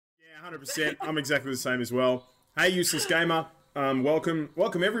100%. I'm exactly the same as well. Hey, Useless Gamer. Welcome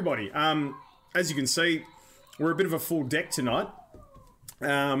everybody. As you can see, we're a bit of a full deck tonight.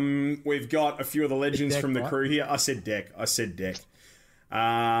 We've got a few of the legends from the crew here. I said deck.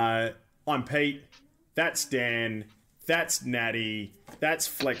 I'm Pete. That's Dan. That's Natty. That's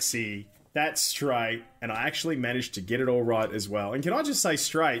Flexi. That's Straight. And I actually managed to get it all right as well. And can I just say,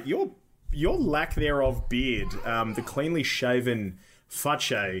 Straight, your lack thereof beard, the cleanly shaven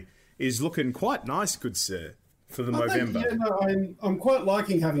fuche, is looking quite nice, good sir, for the Movember. I'm quite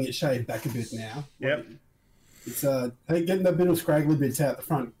liking having it shaved back a bit now. Yep. It's getting the little scraggly bits out the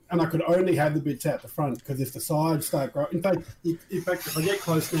front, and I could only have the bits out the front because if the sides start growing, in fact, if I get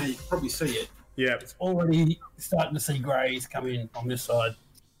close now, you can probably see it. Yeah, it's already starting to see greys come in on this side.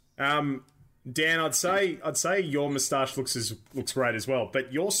 Dan, I'd say your moustache looks great as well,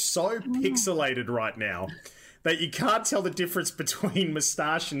 but you're so pixelated right now that you can't tell the difference between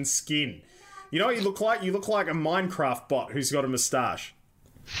moustache and skin. You know what you look like? You look like a Minecraft bot who's got a moustache.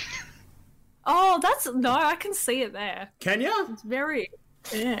 Oh, I can see it there. Can you? It's very,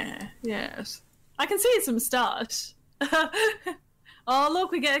 yes. I can see it's a moustache. Oh,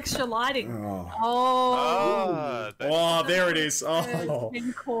 look, we get extra lighting. Oh, there it is. Oh,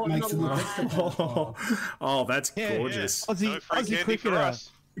 that's gorgeous. Yeah.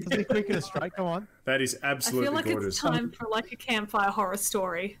 Aussie cricketer straight, come on. That is absolutely gorgeous. I feel like it's time for like a campfire horror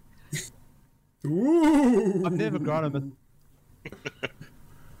story. Ooh. I've never got him.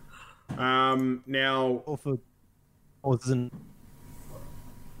 Now. No,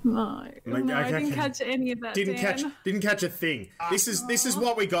 I didn't catch any of that. Didn't catch a thing. This is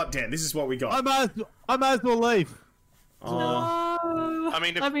what we got, Dan. This is what we got. I might as well leave. No.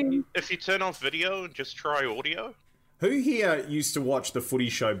 I mean, if you turn off video and just try audio. Who here used to watch the footy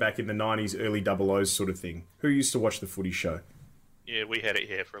show back in the 90s, early 00s sort of thing? Who used to watch the footy show? Yeah, we had it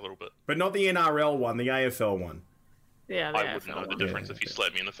here for a little bit. But not the NRL one, the AFL one. Yeah, I wouldn't know the difference if you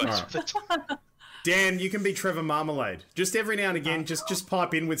slapped me in the face with it. Dan, you can be Trevor Marmalade. Just every now and again, just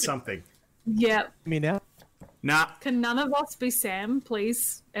pipe in with something. Yeah. Me now? Nah. Can none of us be Sam,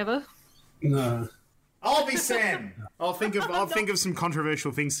 please, ever? No. I'll be Sam. I'll think of some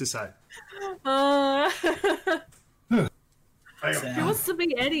controversial things to say. Who wants to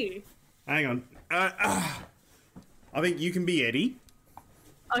be Eddie? Hang on. I think you can be Eddie.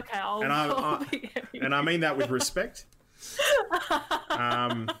 Okay, I'll be Eddie. And I mean that with respect.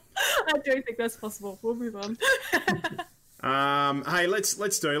 I don't think that's possible. We'll move on. Hey, let's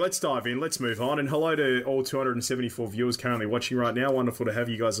dive in. Let's move on. And hello to all 274 viewers currently watching right now. Wonderful to have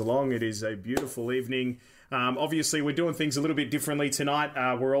you guys along. It is a beautiful evening. Obviously, we're doing things a little bit differently tonight.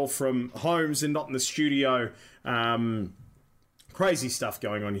 We're all from homes and not in the studio. Crazy stuff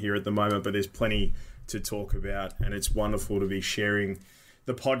going on here at the moment, but there's plenty to talk about, and it's wonderful to be sharing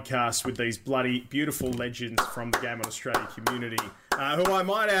the podcast with these bloody beautiful legends from the Game on Australia community, who I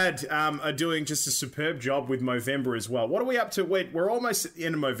might add are doing just a superb job with Movember as well. What are we up to? We're almost at the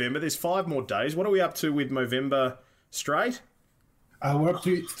end of Movember. There's 5 more days. What are we up to with Movember Straight? We're up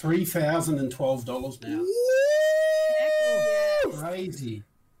to $3,012 now. Yes.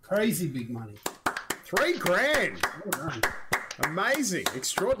 Crazy big money. $3,000. Well done. Amazing,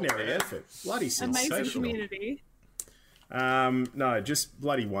 extraordinary effort. Bloody sensational. Amazing community. No, just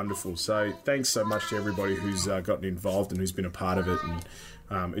bloody wonderful. So thanks so much to everybody who's gotten involved and who's been a part of it, and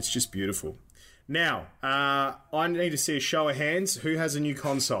it's just beautiful. Now, I need to see a show of hands. Who has a new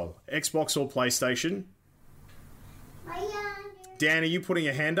console? Xbox or PlayStation? Dan, are you putting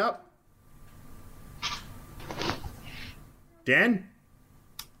a hand up? Dan?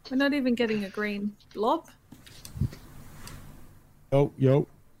 We're not even getting a green blob. Yo.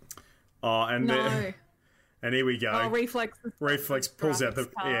 Oh, and No. and here we go. Oh, Reflex pulls out the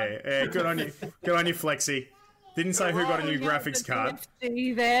yeah. Good on you, Flexi. Didn't say who got a new graphics card.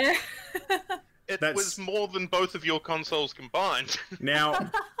 There. It was more than both of your consoles combined.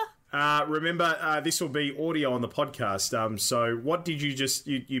 Now, remember, this will be audio on the podcast. So, what did you just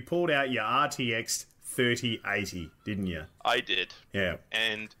you pulled out your RTX 3080, didn't you? I did. Yeah,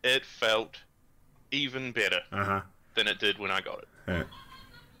 and it felt even better than it did when I got it. Yeah.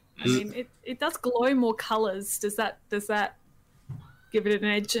 I mean, it does glow more colours. Does that give it an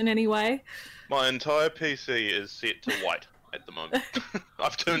edge in any way? My entire PC is set to white at the moment.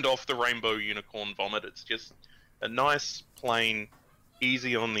 I've turned off the rainbow unicorn vomit. It's just a nice, plain,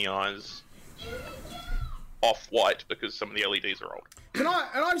 easy on the eyes, off-white because some of the LEDs are old. Can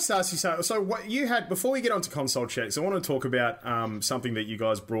I just ask you something? So what you had, before we get onto console checks, I want to talk about something that you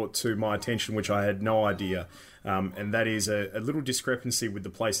guys brought to my attention, which I had no idea, and that is a little discrepancy with the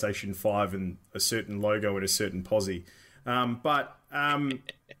PlayStation 5 and a certain logo and a certain posse. But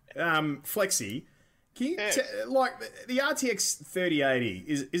Flexi, can you Yes. like the RTX 3080?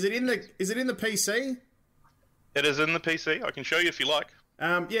 Is it in the PC? It is in the PC. I can show you if you like.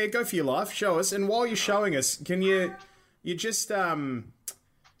 Yeah, go for your life. Show us. And while you're showing us, can you just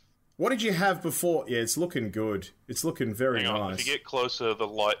what did you have before? Yeah, it's looking good. It's looking very Hang on. nice. If you get closer, the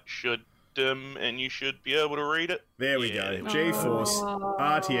light should dim, and you should be able to read it. There we Yeah. go. GeForce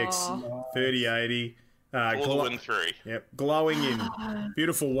RTX 3080. For the Win 3. Yep, glowing in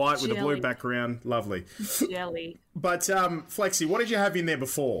beautiful white with a blue Jelly. background. Lovely. Jelly. But Flexi, what did you have in there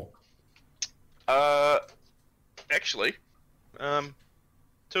before? Actually,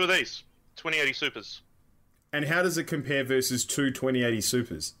 two of these 2080 Supers. And how does it compare versus two 2080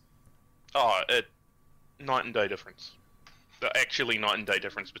 Supers? Oh, night and day difference. Actually, night and day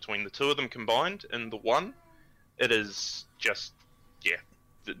difference between the two of them combined. And the one, it is just, yeah,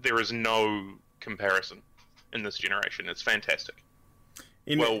 there is no comparison in this generation. It's fantastic.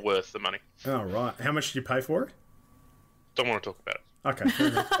 Well worth the money. Oh, right. How much did you pay for it? Don't want to talk about it. Okay.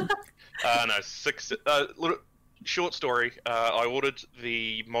 Fair enough. Little short story. I ordered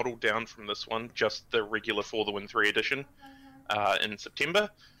the model down from this one, just the regular For the Win 3 edition, in September.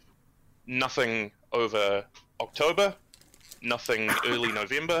 Nothing over October. Nothing early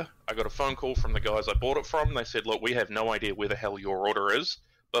November. I got a phone call from the guys I bought it from. They said, look, we have no idea where the hell your order is,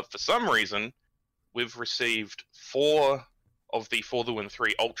 but for some reason, we've received 4 of the For the Win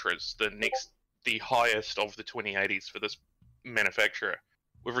 3 Ultras, the highest of the 2080s for this manufacturer.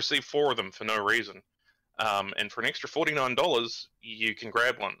 We've received 4 of them for no reason. And for an extra $49, you can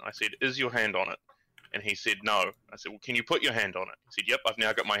grab one. I said, is your hand on it? And he said, no. I said, well, can you put your hand on it? He said, yep, I've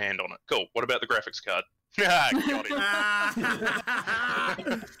now got my hand on it. Cool. What about the graphics card? Got it.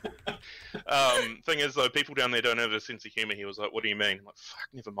 Thing is, though, people down there don't have a sense of humor. He was like, what do you mean? I'm like, fuck,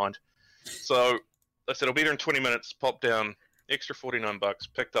 never mind. So I said, I'll be there in 20 minutes. Popped down, extra $49,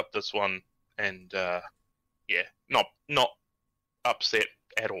 picked up this one, and yeah, not upset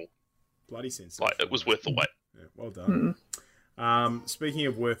at all. Bloody sense. Like, it was worth the wait. Yeah, well done. Speaking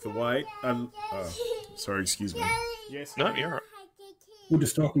of worth the wait, sorry, excuse me. Yes. No, you're right. We'll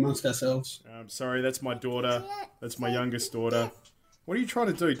just talk amongst ourselves. Sorry, that's my daughter. That's my youngest daughter. What are you trying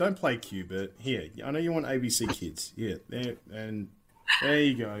to do? Don't play Qbert. Here, I know you want ABC Kids. Yeah, there, and there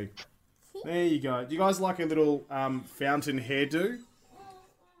you go. There you go. Do you guys like a little fountain hairdo?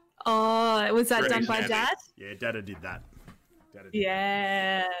 Oh, was that done by Natty. Dad? Yeah, Dada did that.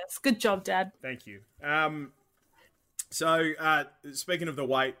 Yes. Good job, Dad. Thank you. So, speaking of the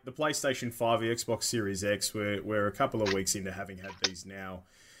wait, the PlayStation 5, the Xbox Series X, we're a couple of weeks into having had these now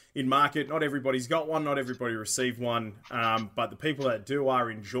in market. Not everybody's got one, not everybody received one, but the people that do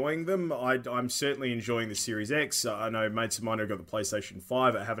are enjoying them. I'm certainly enjoying the Series X. I know mates of mine who got the PlayStation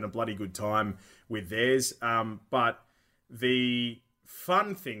 5 are having a bloody good time with theirs. But the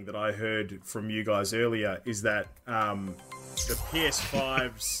fun thing that I heard from you guys earlier is that the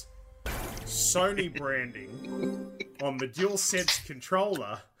PS5's Sony branding on the DualSense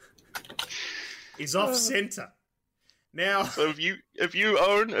controller is off center. Now, So if you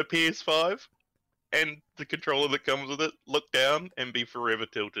own a PS5 and the controller that comes with it, look down and be forever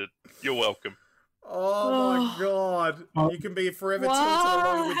tilted. You're welcome. oh my god, you can be forever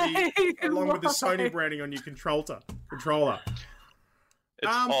tilted along with the Why? Sony branding on your controller.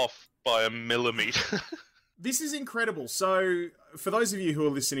 It's off by a millimeter. This is incredible. So, for those of you who are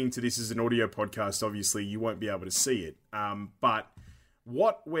listening to this as an audio podcast, obviously you won't be able to see it. But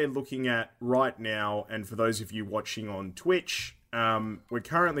what we're looking at right now, and for those of you watching on Twitch, we're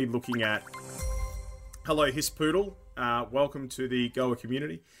currently looking at... Hello, Hispoodle. Welcome to the Goa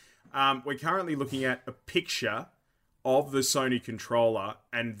community. We're currently looking at a picture of the Sony controller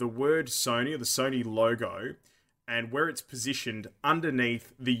and the word Sony, or the Sony logo, and where it's positioned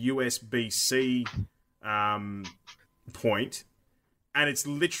underneath the USB-C point, and it's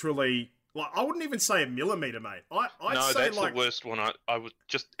literally like, I wouldn't even say a millimeter, mate. I'd No, say that's like the worst one. I was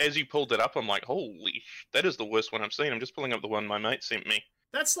just, as you pulled it up, I'm like, holy, that is the worst one I've seen. I'm just pulling up the one my mate sent me.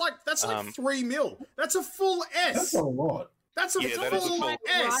 that's like 3 mil. That's a full S. That's a lot. That's a Yeah, that is a full full- Right,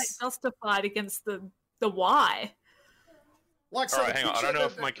 S. justified against the Y. Like, so All right, the hang on. I picture don't know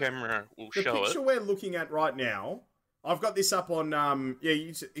that- if my camera will the show picture it. we're looking at right now. I've got this up on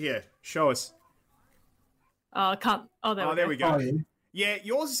show us. Oh, I can't. Oh, there Oh, we there go. we go. Oh, yeah. Yeah,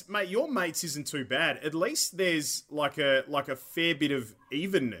 yours, mate. Your mate's isn't too bad. At least there's like a fair bit of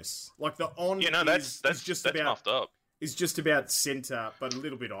evenness. Like the on, Yeah, no, is that's just that's about muffed up. is just about center, but a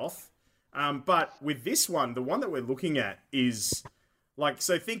little bit off. But with this one, the one that we're looking at is like,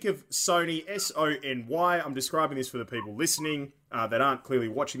 so think of Sony, S-O-N-Y. I'm describing this for the people listening that aren't clearly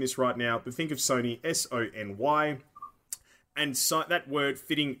watching this right now, but think of Sony, S-O-N-Y. and so that word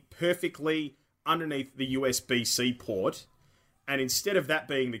fitting perfectly underneath the USB-C port. And instead of that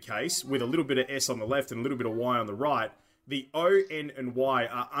being the case, with a little bit of S on the left and a little bit of Y on the right, the O, N, and Y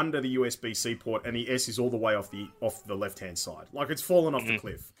are under the USB-C port, and the S is all the way off the left-hand side. Like, it's fallen off the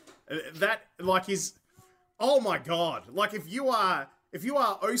cliff. That, like, is... Oh, my God. Like, if you are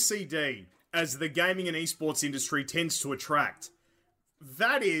OCD, as the gaming and esports industry tends to attract,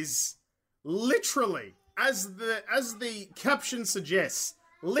 that is literally, as the caption suggests,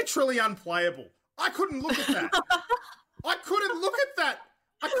 literally unplayable. I couldn't look at that. I couldn't look at that.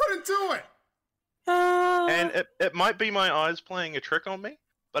 I couldn't do it. And it might be my eyes playing a trick on me,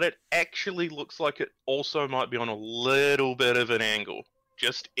 but it actually looks like it also might be on a little bit of an angle.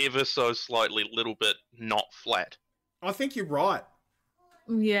 Just ever so slightly, little bit not flat. I think you're right.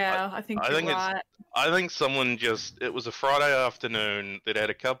 Yeah, I think you're right. I think someone it was a Friday afternoon, they'd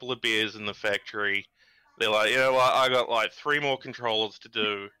had a couple of beers in the factory. They're like, you know what, I got like 3 more controllers to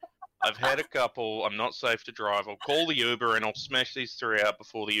do. I've had a couple, I'm not safe to drive. I'll call the Uber and I'll smash these 3 out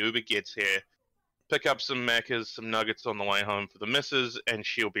before the Uber gets here. Pick up some Maccas, some nuggets on the way home for the missus, and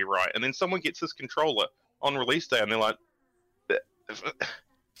she'll be right. And then someone gets this controller on release day and they're like,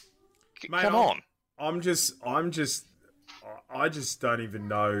 Mate, come on. I just don't even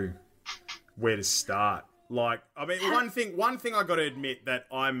know where to start. Like, I mean, one thing I got to admit that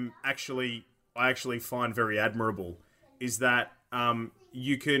I actually find very admirable is that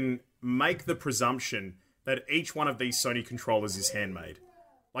you can make the presumption that each one of these Sony controllers is handmade.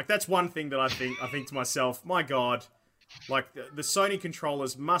 Like, that's one thing that I think to myself, my God, like the Sony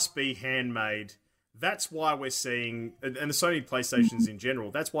controllers must be handmade. That's why we're seeing, and the Sony PlayStations in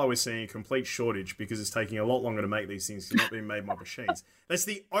general, that's why we're seeing a complete shortage, because it's taking a lot longer to make these things. They're not being made by machines. That's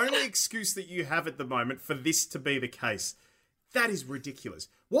the only excuse that you have at the moment for this to be the case. That is ridiculous.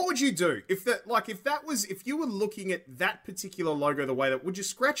 What would you do if you were looking at that particular logo the way that, would you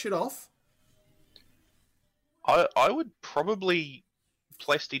scratch it off? I would probably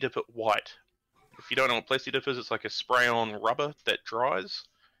plasti dip it white. If you don't know what plasti dip is, it's like a spray-on rubber that dries.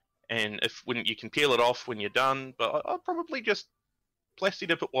 And when you can peel it off when you're done, but I'll probably just plasti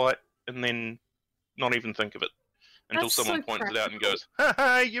dip it white and then not even think of it until someone points it out and goes,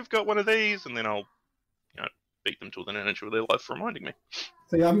 "Ha, you've got one of these," and then I'll, beat them till the end of their life for reminding me.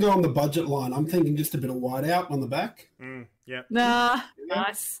 See, I'm going the budget line. I'm thinking just a bit of white out on the back. Yeah. Nah,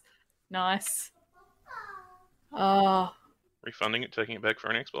 nice. Oh. Refunding it, taking it back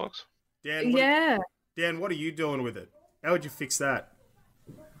for an Xbox. Dan, what are you doing with it? How would you fix that?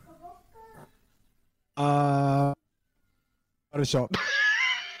 Photoshop.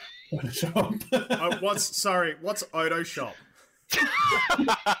 Photoshop. What's Photoshop?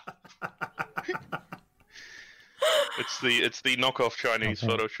 It's the knockoff Chinese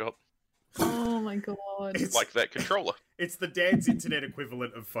Photoshop. Oh my God. It's like that controller. It's the Dan's internet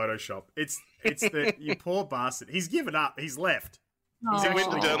equivalent of Photoshop. It's you poor bastard. He's given up. He's left. He went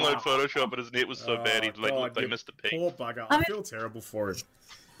to download Photoshop, but his net was so bad they missed a peak. Poor bugger. I feel terrible for him.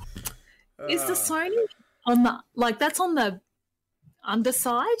 Is the Sony on the that's on the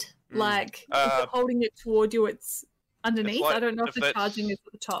underside? Like if you're holding it toward you, it's underneath. I don't know if the charging is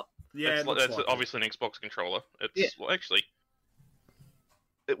at the top. Yeah, that's obviously an Xbox controller. Well, actually,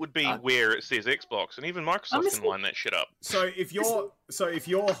 it would be where it says Xbox, and even Microsoft can line that shit up. So if you're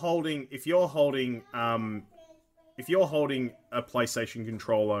holding a PlayStation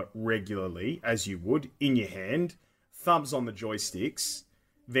controller regularly, as you would in your hand, thumbs on the joysticks,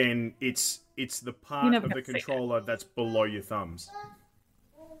 then it's the part of the controller that's below your thumbs.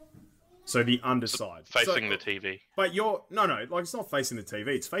 So the underside. Facing the TV. But it's not facing the TV,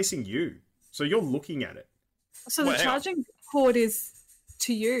 it's facing you. So you're looking at it. So the charging cord is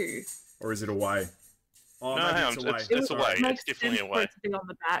to you. Or is it away? Oh, no, hang on, it's away. It's definitely away. To be on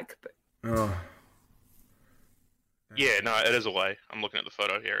the back, but... Yeah, no, it is away. I'm looking at the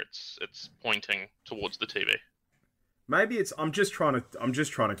photo here. It's pointing towards the TV. Maybe I'm just trying to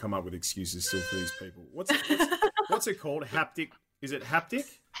come up with excuses still for these people. What's it called? Haptic? Is it haptic?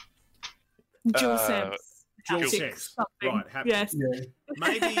 DualSense. DualSense. Right, haptic. Yes.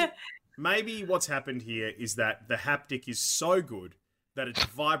 Yeah. Maybe what's happened here is that the haptic is so good that it's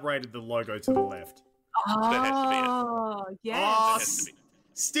vibrated the logo to the left. That has to be it. Yes.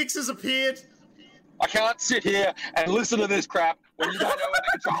 Sticks has appeared. I can't sit here and listen to this crap when you don't know where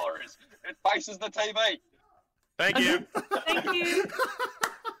the controller is. It faces the TV. Thank you. Thank you.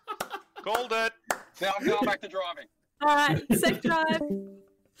 Called it. Now I'm going back to driving. All right, safe drive.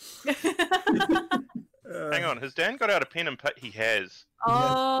 Hang on, has Dan got out a pen and paper? He has.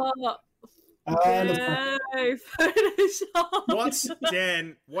 Oh. Yay, Photoshop. What's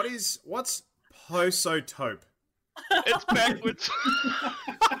Posotope? It's backwards.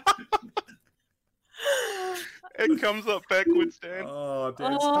 It comes up backwards, Dan. Oh,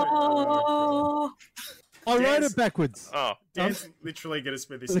 Dan's I wrote it backwards. Oh, Dan's literally going to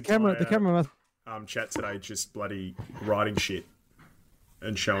spend this The camera must. chat today just bloody writing shit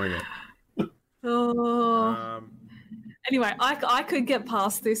and showing it. Anyway, I could get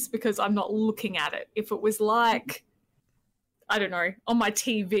past this because I'm not looking at it. If it was like, I don't know, on my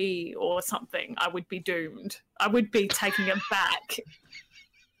TV or something, I would be doomed. I would be taking it back.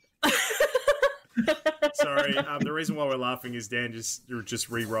 Sorry, the reason why we're laughing is Dan just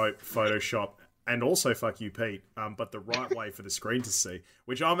rewrote Photoshop and also fuck you, Pete, but the right way for the screen to see,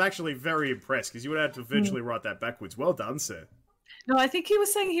 which I'm actually very impressed because you would have to virtually write that backwards. Well done, sir. No, I think he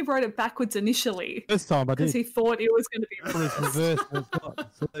was saying he wrote it backwards initially. This time I did. Because he thought it was going to be It's reversed. It's not.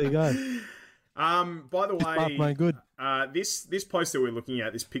 So there you go. By the way, good. This post that we're looking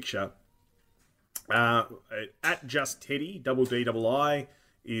at, this picture, at Just Teddy, DDI,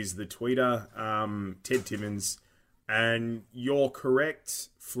 is the tweeter, Ted Timmons, and you're correct,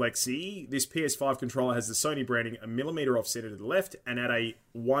 Flexi. This PS5 controller has the Sony branding a millimeter offset to the left and at a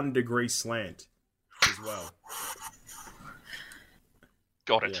 1 degree slant as well.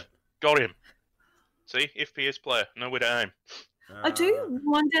 Got it. Yeah. Got him. See? FPS player. Nowhere to aim. I do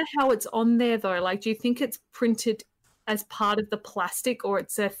wonder how it's on there, though. Like, do you think it's printed as part of the plastic or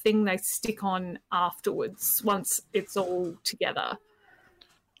it's a thing they stick on afterwards once it's all together?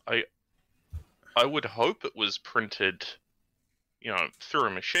 I would hope it was printed, through a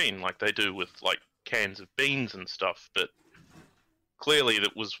machine like they do with, like, cans of beans and stuff, but clearly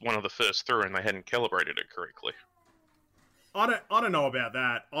that was one of the first through and they hadn't calibrated it correctly. I don't know about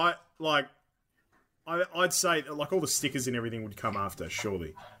that. I'd say like all the stickers and everything would come after,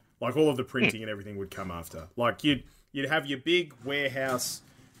 surely. Like all of the printing and everything would come after. Like you'd have your big warehouse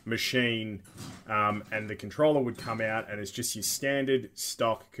machine, and the controller would come out, and it's just your standard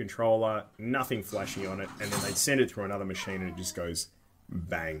stock controller, nothing flashy on it, and then they'd send it through another machine, and it just goes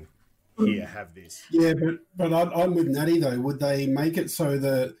bang. Here, have this. Yeah, but I'm with Natty though. Would they make it so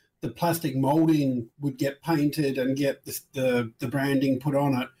the plastic molding would get painted and get the branding put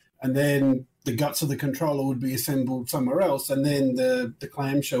on it, and then the guts of the controller would be assembled somewhere else, and then the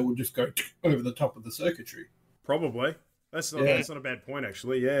clamshell would just go over the top of the circuitry? Probably. That's not a bad point,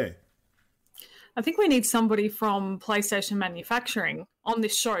 actually. Yeah. I think we need somebody from PlayStation manufacturing on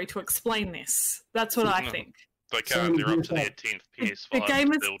this show to explain this. That's what I think. They can't. They're up to their 10th PS5. The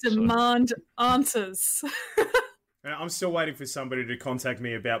gamers demand answers. I'm still waiting for somebody to contact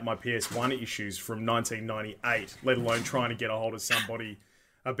me about my PS1 issues from 1998, let alone trying to get a hold of somebody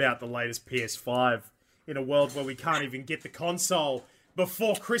about the latest PS5 in a world where we can't even get the console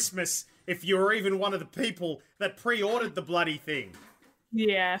before Christmas if you're even one of the people that pre-ordered the bloody thing.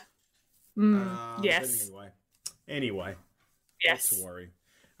 Yeah. Yes. Anyway. Yes. Not to worry.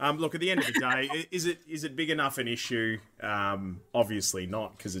 Look, at the end of the day, is it big enough an issue? Obviously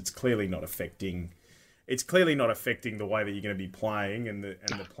not, because it's clearly not affecting the way that you're going to be playing and the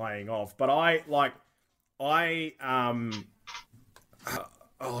playing off. But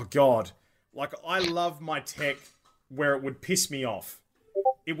oh God, like I love my tech where it would piss me off.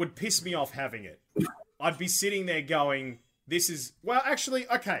 It would piss me off having it. I'd be sitting there going, this is, well, actually,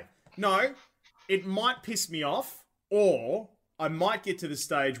 okay, no, it might piss me off, or I might get to the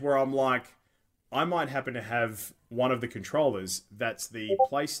stage where I'm like, I might happen to have one of the controllers that's the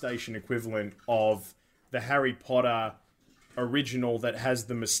PlayStation equivalent of the Harry Potter original that has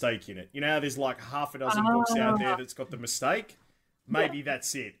the mistake in it. You know how there's like half a dozen books out there that's got the mistake? Maybe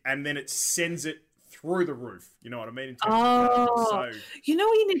that's it. And then it sends it through the roof. You know what I mean? You know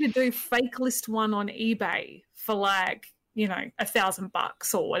what you need to do? Fake list one on eBay for like,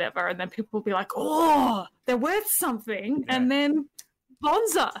 $1,000 or whatever. And then people will be like, oh, they're worth something. Yeah. And then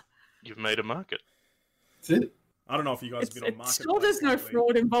bonza. You've made a market. That's it. I don't know if you guys have been on Marketplace. Sure, there's no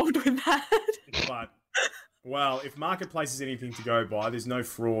fraud involved with that. But, well, if Marketplace is anything to go by, there's no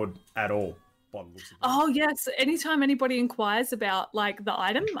fraud at all. By the looks of it. Oh, yes. Anytime anybody inquires about, like, the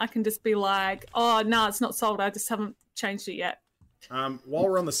item, I can just be like, oh, no, it's not sold. I just haven't changed it yet. While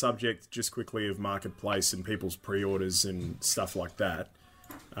we're on the subject, just quickly, of Marketplace and people's pre-orders and stuff like that,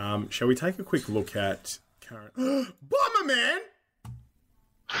 shall we take a quick look at current... Bomberman!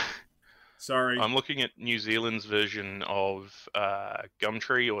 Sorry. I'm looking at New Zealand's version of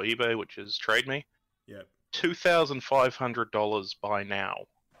Gumtree or eBay, which is Trade Me. Yep. $2,500 by now.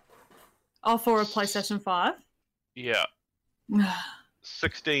 Oh, for a PlayStation 5? Yeah.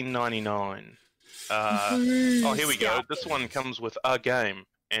 $16.99. Oh, here we go. This one comes with a game,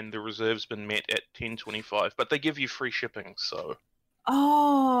 and the reserve's been met at $10.25, but they give you free shipping, so...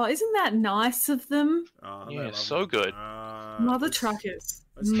 Oh, isn't that nice of them? Oh, Yeah, love so them. good. Mother truckers.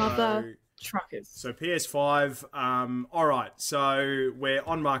 Mother truckers. So PS5, all right. So we're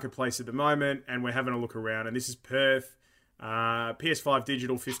on Marketplace at the moment, and we're having a look around. And this is Perth. PS5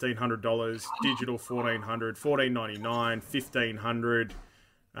 digital $1,500, digital $1,400, $1,499,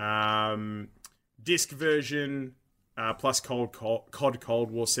 $1,500. Disc version plus COD Cold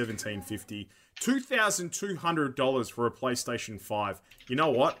War $1,750. $2,200 for a PlayStation 5. You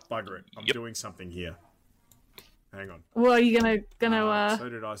know what? Bugger it. I'm doing something here. Hang on. Well, are you gonna So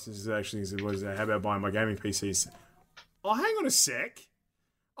did I. Since actually, how about buying my gaming PCs? Oh, hang on a sec.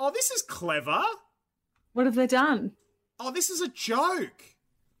 Oh, this is clever. What have they done? Oh, this is a joke.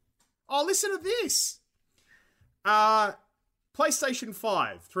 Oh, listen to this. PlayStation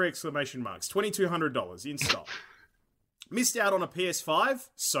 5, 3 exclamation marks, $2,200 in stock. Missed out on a PS5?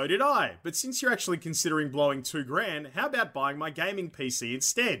 So did I. But since you're actually considering blowing $2,000, how about buying my gaming PC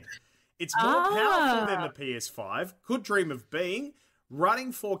instead? It's more powerful than the PS5. Could dream of being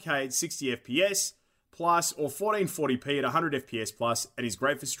running 4K at 60 FPS plus or 1440p at 100 FPS plus, and is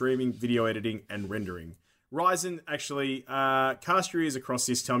great for streaming, video editing, and rendering. Ryzen, actually, cast your ears across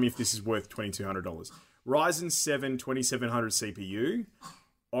this. Tell me if this is worth $2,200. Ryzen 7 2700 CPU,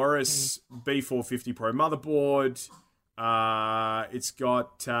 Aorus B450 Pro motherboard. It's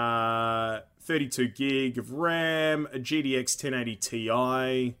got 32 gig of RAM, a GTX 1080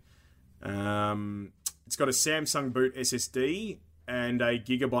 Ti. It's got a Samsung boot SSD and a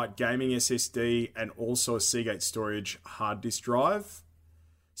gigabyte gaming SSD, and also a Seagate storage hard disk drive.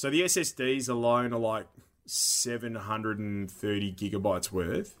 So the SSDs alone are like 730 gigabytes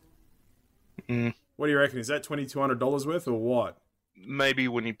worth. What do you reckon? Is that $2,200 worth or what? Maybe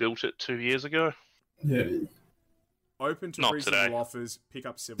when you built it 2 years ago. Yeah. Open to Not reasonable today. offers. Pick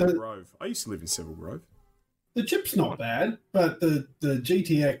up Seville Grove. I used to live in Seville Grove. The chip's not bad, but the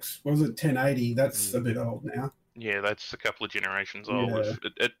GTX, was it 1080? That's a bit old now. Yeah, that's a couple of generations old.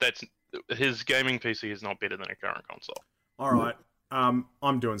 Yeah. That's his gaming PC is not better than a current console. All right.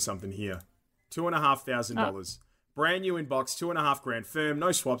 I'm doing something here. $2,500. Brand new in box, $2,500 firm.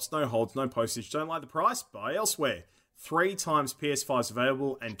 No swaps, no holds, no postage. Don't like the price? Buy elsewhere. 3 times PS5's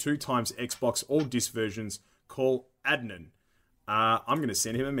available and 2 times Xbox all disc versions. Call Adnan. I'm going to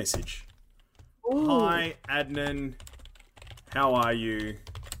send him a message. Ooh. Hi, Adnan. How are you?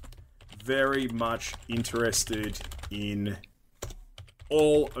 Very much interested in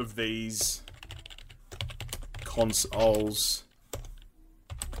all of these consoles.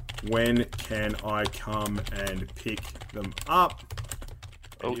 When can I come and pick them up?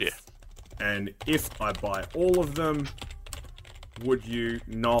 Oh, yeah. And if I buy all of them, would you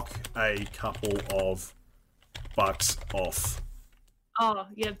knock a couple of bucks off? Oh,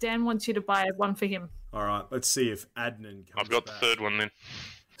 yeah, Dan wants you to buy one for him. All right, let's see if Adnan comes I've got back. the third one then.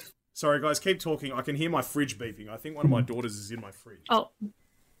 Sorry, guys, keep talking. I can hear my fridge beeping. I think one of my daughters is in my fridge. Oh.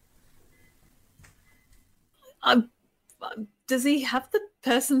 Does he have the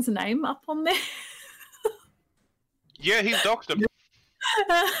person's name up on there? Yeah, he's doxed him.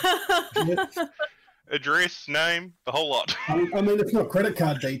 Address, name, the whole lot. I mean, it's not credit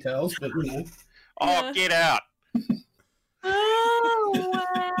card details, but you know. Oh, Yeah. get out.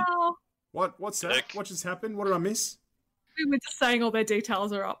 Oh, wow. What's that? Dick. What just happened? What did I miss? We were just saying all their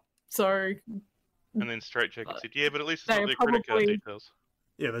details are up. So And then Straight Jacket said, yeah, but at least it's They're not their credit card probably- details.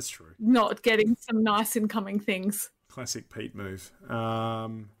 Yeah, that's true. not getting some nice incoming things. Classic Pete move. Oh,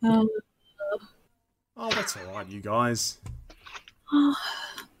 Oh, that's all right, you guys. I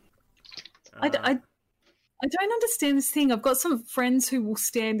don't understand this thing. I've got some friends who will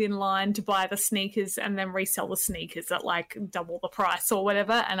stand in line to buy the sneakers and then resell the sneakers at like double the price or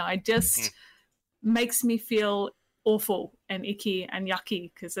whatever. And I just makes me feel awful and icky and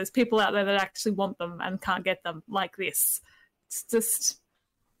yucky because there's people out there that actually want them and can't get them like this. It's just,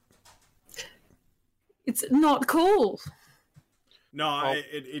 it's not cool. No, Oh.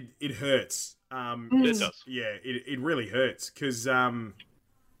 it hurts. It does. Yeah, it really hurts because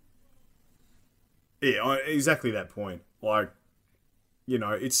yeah, exactly that point. Like, you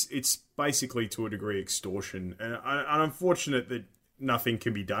know, it's basically to a degree extortion, and I'm unfortunate that nothing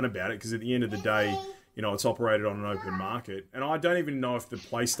can be done about it because at the end of the day, you know, it's operated on an open market, and I don't even know if the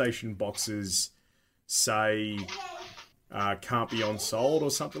PlayStation boxes say can't be on sold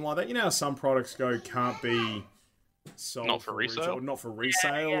or something like that. You know how some products go can't be sold Not for resale? retail, not for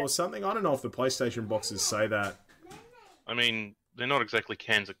resale or something. I don't know if the PlayStation boxes say that. I mean, they're not exactly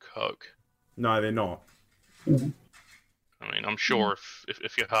cans of Coke. No, they're not. I mean, I'm sure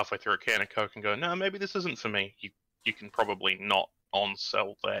if you're halfway through a can of Coke and go, no, maybe this isn't for me, you can probably not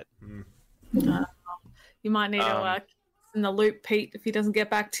on-sell that. You might need to in the loop, Pete, if he doesn't get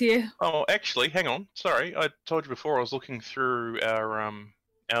back to you. Oh, actually, hang on. Sorry, I told you before I was looking through our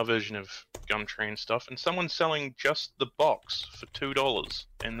version of Gumtree and stuff, and someone's selling just the box for $2,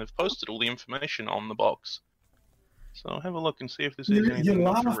 and they've posted all the information on the box. So I'll have a look and see if there's anything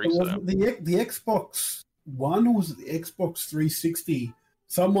up for resale. The Xbox One, or was it the Xbox 360?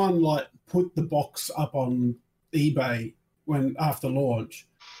 Someone put the box up on eBay after launch,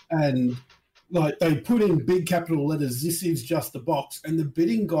 and they put in big capital letters, "This is just a box," and the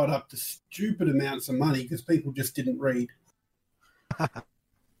bidding got up to stupid amounts of money because people just didn't read.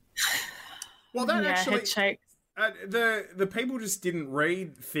 Well, that actually, head shakes. the people just didn't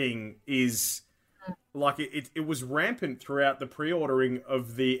read thing is it was rampant throughout the pre-ordering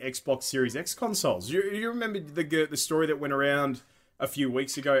of the Xbox Series X consoles. You remember the story that went around a few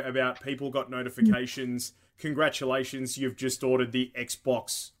weeks ago about people got notifications. Congratulations, you've just ordered the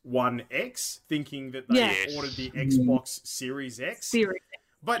Xbox One X, thinking that they ordered the Xbox Series X.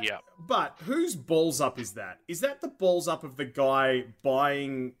 But whose balls up is that? Is that the balls up of the guy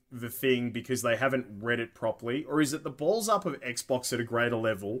buying the thing because they haven't read it properly? Or is it the balls up of Xbox at a greater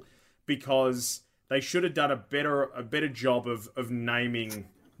level because they should have done a better job of naming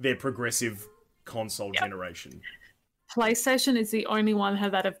their progressive console generation? PlayStation is the only one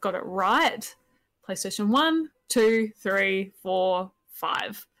that have got it right. PlayStation 1, 2, 3, 4,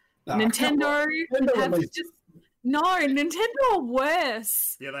 5. Nintendo are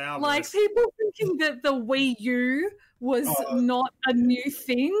worse. Yeah, they are worse. People thinking that the Wii U was not a new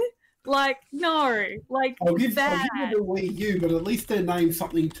thing. No. I'll give them the Wii U, but at least they named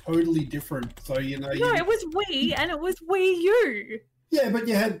something totally different. So, No, it was Wii and it was Wii U. Yeah, but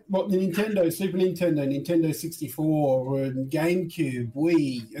you had the Nintendo, Super Nintendo, Nintendo 64, and GameCube,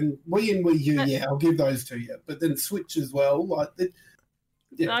 Wii, and Wii U. Yeah, I'll give those to you. But then Switch as well.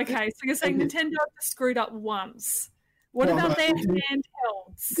 Okay, so you're saying Nintendo screwed up once. What about their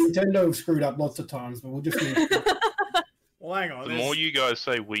handhelds? Nintendo have screwed up lots of times, but we'll just. Well, hang on. The more you guys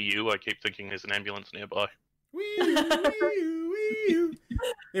say Wii U, I keep thinking there's an ambulance nearby. Wii U, Wii U, Wii U.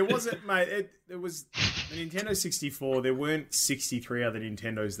 It wasn't, mate. It was the Nintendo 64. There weren't 63 other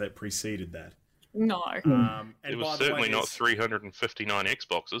Nintendos that preceded that. No. And it was certainly not 359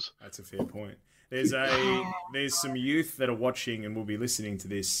 Xboxes. That's a fair point. There's some youth that are watching and will be listening to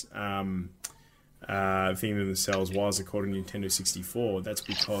this thinking to themselves, why is it called a Nintendo 64? That's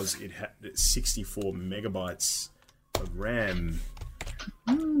because it had 64 megabytes of RAM.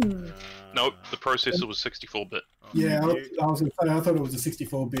 Nope, the processor was 64-bit. Yeah, I was going to say, I thought it was a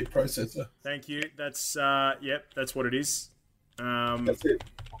 64-bit processor. Thank you. That's that's what it is. That's it.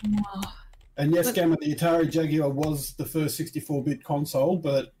 And yes, Gamma, the Atari Jaguar was the first 64-bit console,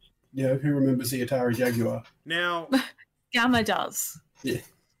 but who remembers the Atari Jaguar? Now, Gamma does. Yeah.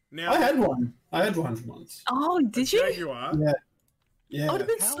 Now I had one once. Oh, did you? Jaguar? Yeah. Yeah. It would have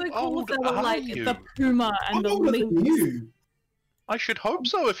been so cool if they were you? the Puma and the Lynx. I should hope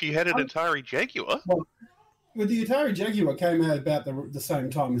so if you had an Atari Jaguar. Well, the Atari Jaguar came out about the same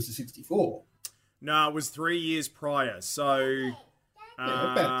time as the 64. No, it was 3 years prior. So, so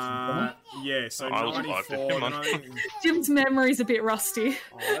I was 94. Jim's memory's a bit rusty.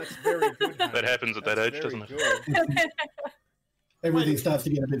 Oh, that's very good. That happens at that age, doesn't it? Everything starts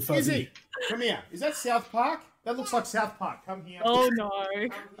to get a bit fuzzy. Izzy, come here. Is that South Park? That looks like South Park. Come here. Oh, no.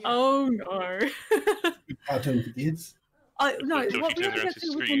 Oh, no. Cartoon for kids. No, what we have to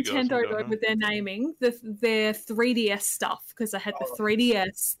do with Nintendo, though, with their naming, their 3DS stuff, because I had the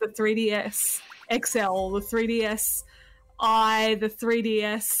 3DS, the 3DS XL, the 3DS I, the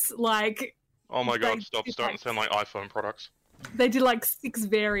 3DS, Oh my god, stop starting to sound like iPhone products. They did 6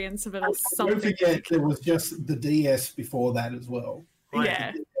 variants of it or something. Don't forget, there was just the DS before that as well.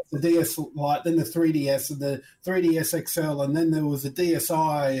 Yeah. The DS Lite, then the 3DS, and the 3DS XL, and then there was the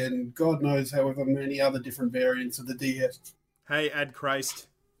DSi, and God knows however many other different variants of the DS. Hey, Ad Christ,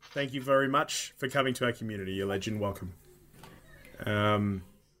 thank you very much for coming to our community. You're a legend. Welcome.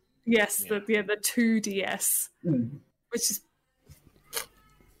 Yes, the 2DS, which is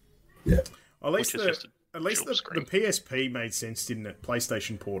at least the PSP made sense, didn't it?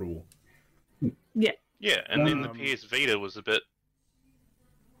 PlayStation Portable. Yeah. Yeah, and then the PS Vita was a bit.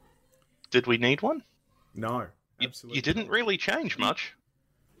 Did we need one? No, absolutely. You didn't really change much.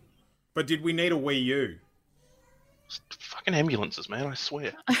 But did we need a Wii U? Fucking ambulances, man! I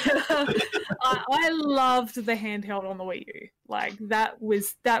swear. I loved the handheld on the Wii U. That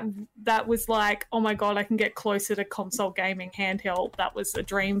was like, oh my god, I can get closer to console gaming handheld. That was a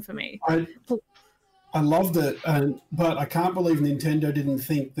dream for me. I loved it, but I can't believe Nintendo didn't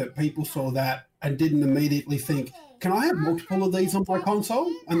think that people saw that and didn't immediately think, can I have multiple of these on my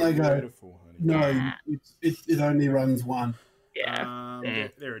console? And they go, No, it only runs one. Yeah.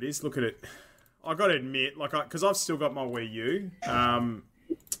 There it is. Look at it. I got to admit, because I've still got my Wii U. Well,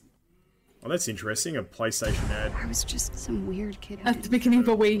 that's interesting. A PlayStation ad. I was just some weird kid. At the beginning of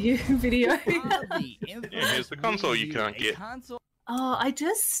a Wii U video. Here's the console you can't get. Oh, I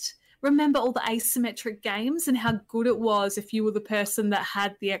just remember all the asymmetric games and how good it was if you were the person that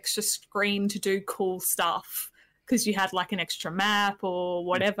had the extra screen to do cool stuff. Because you had like an extra map or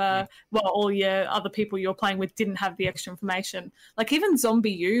whatever, while all your other people you're playing with didn't have the extra information. Like even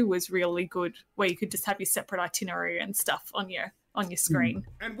Zombie U was really good, where you could just have your separate itinerary and stuff on your screen.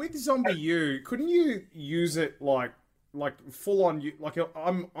 And with Zombie U, couldn't you use it like full on? Like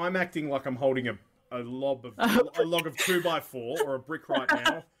I'm acting like I'm holding a log of 2x4 or a brick right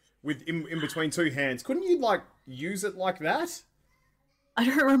now with in between two hands. Couldn't you like use it like that? I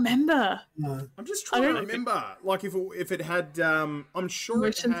don't remember. No. I'm just trying to remember. Like if it had, I'm sure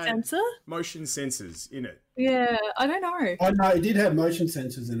motion it had sensor? motion sensors in it. Yeah, I don't know. I know it did have motion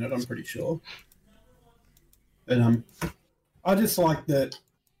sensors in it. I'm pretty sure. And I just like that.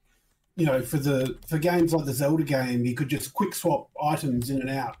 You know, for games like the Zelda game, you could just quick swap items in and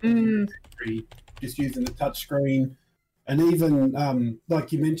out, just using the touch screen. And even,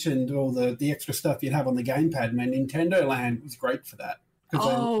 like you mentioned, all the extra stuff you'd have on the gamepad, man, Nintendo Land was great for that.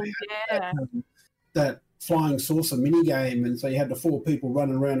 Oh, yeah. That flying saucer mini game, and so you had the 4 people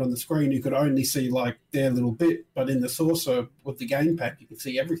running around on the screen. You could only see, like, their little bit, but in the saucer with the gamepad, you could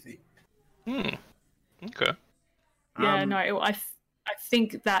see everything. Okay. Yeah, no, I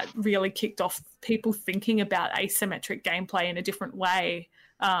think that really kicked off people thinking about asymmetric gameplay in a different way.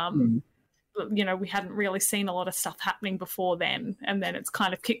 You know, we hadn't really seen a lot of stuff happening before then, and then it's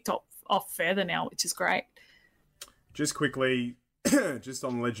kind of kicked off further now, which is great. Just quickly, just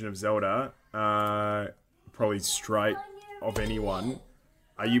on Legend of Zelda, probably straight of anyone,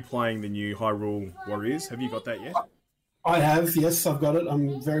 are you playing the new Hyrule Warriors? Have you got that yet? I have, yes, I've got it.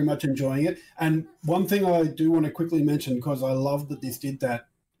 I'm very much enjoying it. And one thing I do want to quickly mention, because I love that this did that,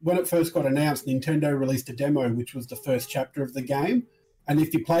 when it first got announced, Nintendo released a demo, which was the first chapter of the game. And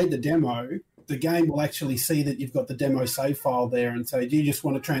if you played the demo, the game will actually see that you've got the demo save file there and say, do you just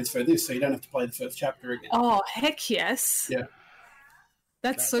want to transfer this so you don't have to play the first chapter again? Oh, heck yes. Yeah.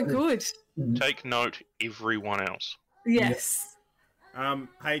 That's so good. Take note, everyone else. Yes.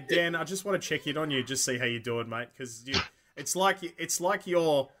 Hey, Dan, I just want to check in on you, just see how you're doing, mate, because it's like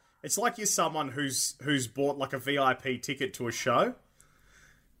you're someone who's bought like a VIP ticket to a show.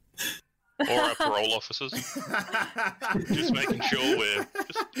 Or our parole officers. Just making sure we're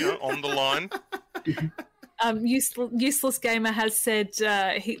just on the line. Useless Gamer has said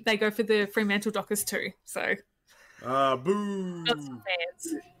they go for the Fremantle Dockers too. So, boo! got some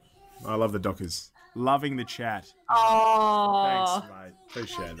fans. I love the Dockers. Loving the chat. Oh, thanks, mate.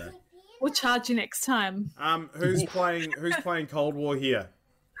 Appreciate that. We'll charge you next time. Who's playing Cold War here?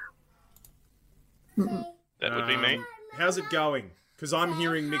 That would be me. How's it going? Because I'm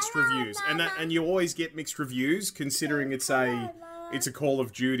hearing mixed reviews, and you always get mixed reviews considering it's a Call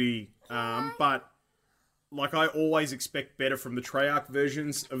of Duty. But like I always expect better from the Treyarch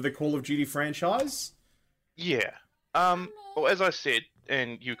versions of the Call of Duty franchise. Yeah. Well, as I said,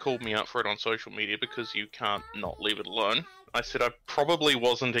 and you called me out for it on social media because you can't not leave it alone. I said I probably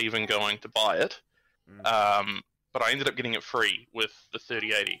wasn't even going to buy it, but I ended up getting it free with the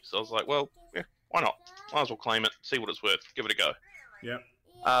 3080. So I was like, well, yeah, why not? Might as well claim it, see what it's worth, give it a go. Yeah.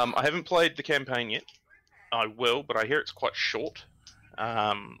 I haven't played the campaign yet. I will, but I hear it's quite short.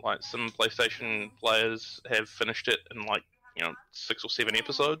 Like some PlayStation players have finished it in 6 or 7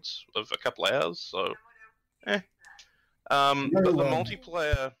 episodes of a couple of hours. So, but the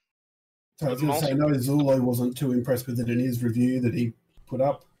multiplayer. So I was going to say, no, Zulu wasn't too impressed with it in his review that he put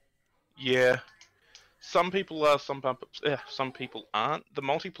up. Yeah, some people are, some people aren't. The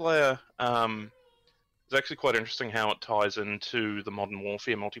multiplayer. It's actually quite interesting how it ties into the Modern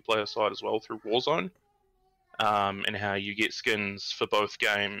Warfare multiplayer side as well through Warzone, and how you get skins for both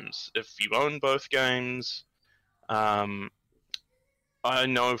games if you own both games. I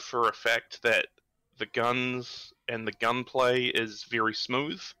know for a fact that the guns and the gunplay is very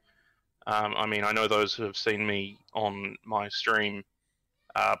smooth. I mean, I know those who have seen me on my stream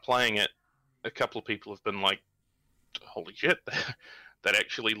playing it, a couple of people have been like, holy shit, that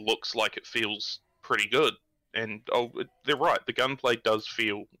actually looks like it feels pretty good. And they're right, the gunplay does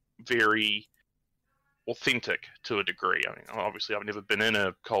feel very authentic to a degree. I mean, obviously I've never been in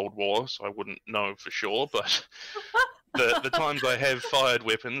a Cold War, so I wouldn't know for sure, but the times I have fired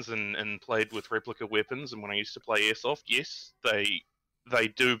weapons and played with replica weapons, and when I used to play Airsoft, yes, they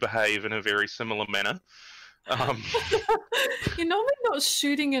do behave in a very similar manner. You're normally not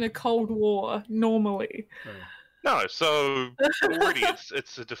shooting in a Cold War, normally. No, so already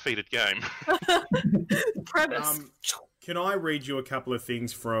it's a defeated game. Premise. Can I read you a couple of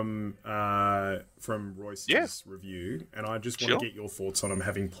things from Royce's review? And I just want to get your thoughts on them,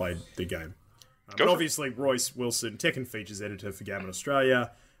 having played the game. But obviously, Royce Wilson, Tech and Features Editor for Gammon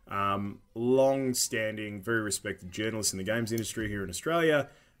Australia, long-standing, very respected journalist in the games industry here in Australia,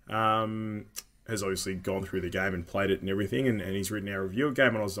 has obviously gone through the game and played it and everything, and he's written our review at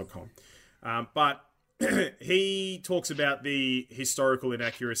GameOnOz.com. But he talks about the historical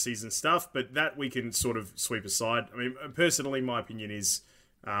inaccuracies and stuff, but that we can sort of sweep aside. I mean, personally, my opinion is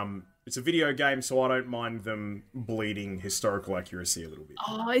it's a video game, so I don't mind them bleeding historical accuracy a little bit.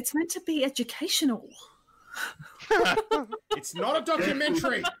 Oh, it's meant to be educational. It's not a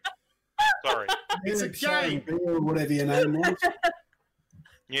documentary. Sorry. It's a game. Or whatever your name was.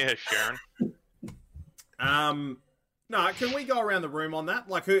 Yeah, Sharon. No, can we go around the room on that?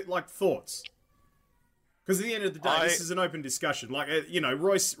 Like thoughts? Because at the end of the day, this is an open discussion. Like,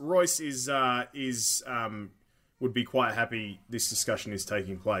 Royce is would be quite happy this discussion is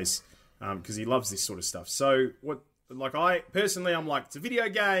taking place because he loves this sort of stuff. So, I'm like, it's a video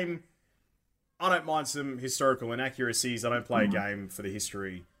game. I don't mind some historical inaccuracies. I don't play a game for the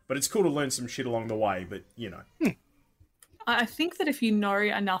history, but it's cool to learn some shit along the way. But I think that if you know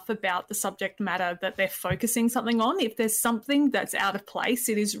enough about the subject matter that they're focusing something on, if there's something that's out of place,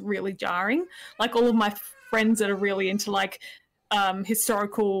 it is really jarring. Like all of my friends that are really into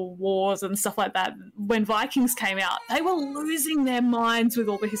historical wars and stuff like that, when Vikings came out, they were losing their minds with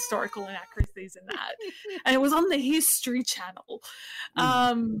all the historical inaccuracies in that. And it was on the History Channel.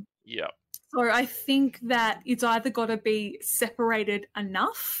 Yeah. So I think that it's either got to be separated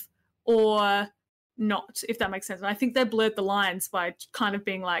enough or not, if that makes sense. And I think they blurred the lines by kind of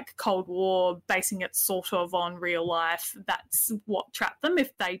being like Cold War, basing it sort of on real life. That's what trapped them.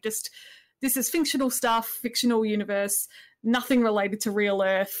 If they just, this is fictional stuff, fictional universe, nothing related to real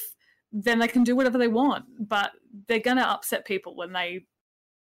Earth, then they can do whatever they want. But they're going to upset people when they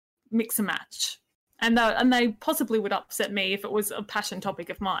mix and match. And they possibly would upset me if it was a passion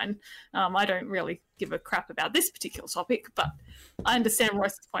topic of mine. I don't really give a crap about this particular topic, but I understand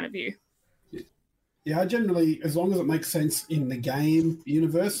Royce's point of view. Yeah, I generally, as long as it makes sense in the game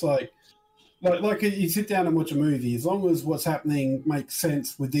universe, like you sit down and watch a movie, as long as what's happening makes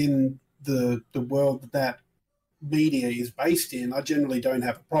sense within the world that media is based in, I generally don't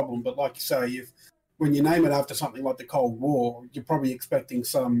have a problem. But like you say, when you name it after something like the Cold War, you're probably expecting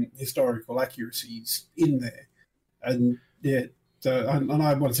some historical accuracies in there. And yeah, so I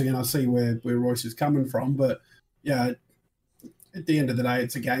know once again I see where Royce is coming from, but yeah, at the end of the day,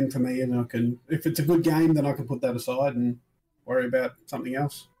 it's a game for me, and if it's a good game, then I can put that aside and worry about something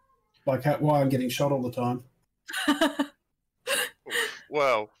else, like why I'm getting shot all the time.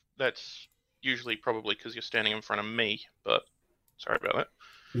 Well, that's usually probably because you're standing in front of me, but sorry about that.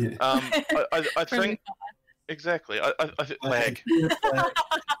 Yeah. I think exactly. I lag.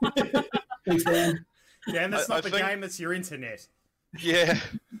 Thanks, Dan. Yeah, and that's not the game. That's your internet. Yeah,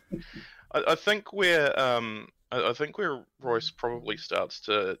 I think where Royce probably starts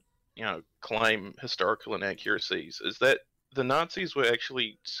to claim historical inaccuracies is that the Nazis were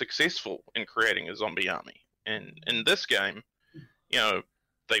actually successful in creating a zombie army, and in this game,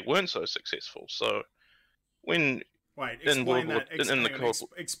 they weren't so successful. So when Explain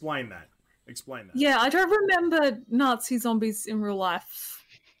that. Yeah, I don't remember Nazi zombies in real life.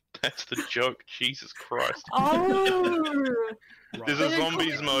 That's the joke. Jesus Christ. Oh. There's a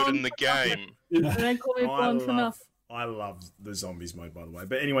zombies mode in the game. Don't call me blonde for enough. I love the zombies mode, by the way.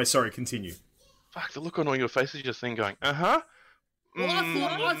 But anyway, sorry, continue. Fuck, the look on all your faces just then going, uh-huh. Well,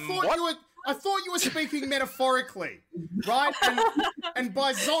 I thought you were speaking metaphorically, right? And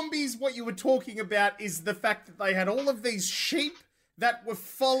by zombies, what you were talking about is the fact that they had all of these sheep that were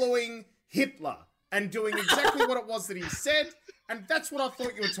following Hitler and doing exactly what it was that he said, and that's what I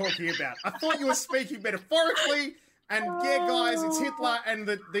thought you were talking about. I thought you were speaking metaphorically, and yeah, guys, it's Hitler and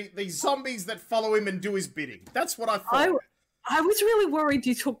the zombies that follow him and do his bidding. That's what I thought. I was really worried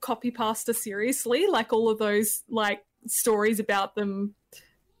you took Copy Pasta seriously, like all of those stories about them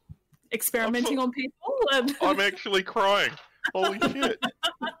experimenting on people. I'm actually crying. Holy shit.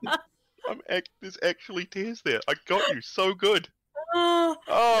 There's actually tears there. I got you so good.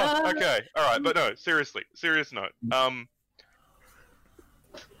 Okay. All right. But no, seriously. Serious note.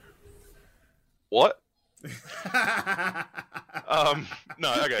 What?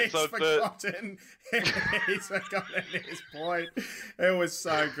 No, okay. He's forgotten his point. It was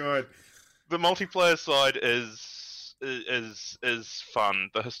so good. The multiplayer side is is fun.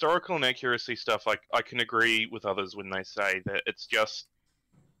 The historical inaccuracy stuff, I can agree with others when they say that it's just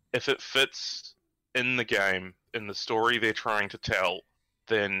if it fits in the game, in the story they're trying to tell,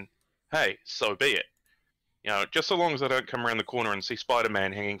 then hey, so be it. Just so long as I don't come around the corner and see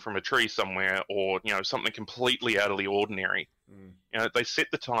Spider-Man hanging from a tree somewhere, or something completely utterly ordinary. They set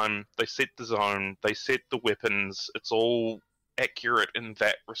the time, they set the zone, they set the weapons. It's all accurate in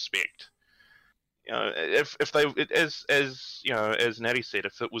that respect. If they, as Natty said,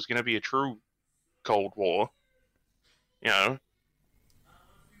 if it was going to be a true Cold War, it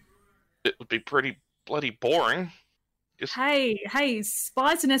would be pretty bloody boring. Hey,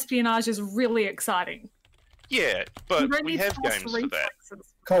 spies and espionage is really exciting. Yeah, but we have games for that.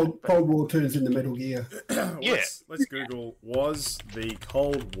 Cold War turns into Metal Gear. Yeah. Let's Google, was the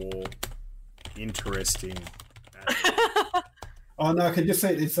Cold War interesting? Oh no, I can just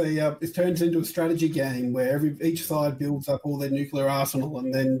say it turns into a strategy game where each side builds up all their nuclear arsenal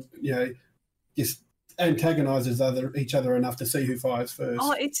and then just antagonizes each other enough to see who fires first.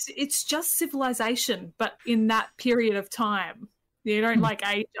 Oh, it's just Civilization, but in that period of time. You don't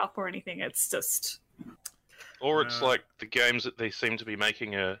age up or anything. It's just. Or it's like the games that they seem to be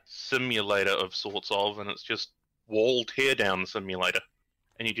making a simulator of sorts of, and it's just wall teardown simulator,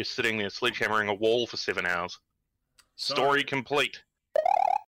 and you're just sitting there sledgehammering a wall for 7 hours. Story complete.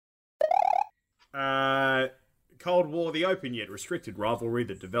 Cold War, the open yet restricted rivalry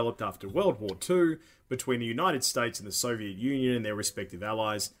that developed after World War II between the United States and the Soviet Union and their respective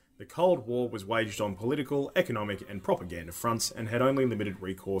allies. The Cold War was waged on political, economic, and propaganda fronts and had only limited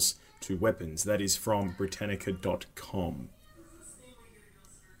recourse to weapons. That is from Britannica.com.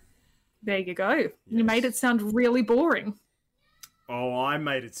 There you go. Yes. You made it sound really boring. Oh, I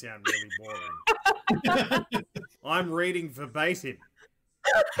made it sound really boring. I'm reading verbatim.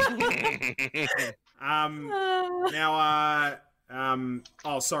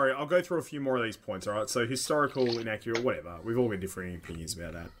 Sorry, I'll go through a few more of these points, alright? So, historical, inaccurate, whatever. We've all got differing opinions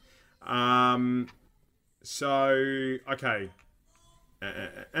about that.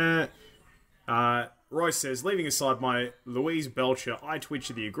 Royce says, leaving aside my Louise Belcher eye twitch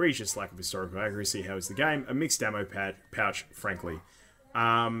at the egregious lack of historical accuracy, how is the game? A mixed ammo pouch, frankly.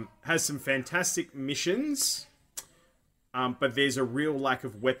 Has some fantastic missions, but there's a real lack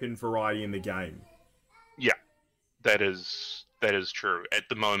of weapon variety in the game. Yeah, that is true. At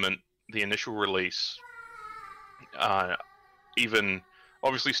the moment, the initial release, even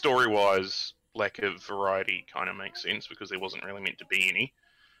obviously story-wise, lack of variety kind of makes sense because there wasn't really meant to be any.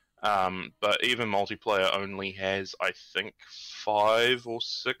 But even multiplayer only has, I think, 5 or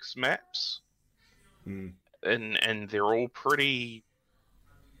 6 maps, and they're all pretty.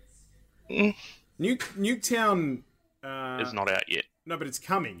 Nuketown is not out yet. No, but it's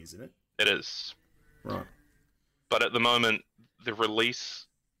coming, isn't it? It is. Right. But at the moment, the release...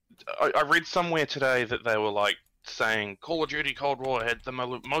 I read somewhere today that they were saying Call of Duty Cold War had the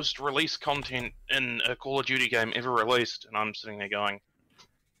most release content in a Call of Duty game ever released, and I'm sitting there going,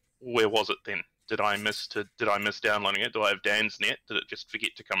 where was it then? Did I miss downloading it? Do I have Dan's net? Did it just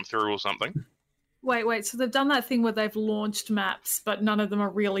forget to come through or something? Wait, so they've done that thing where they've launched maps, but none of them are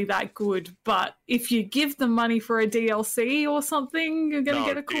really that good. But if you give them money for a DLC or something, you're going to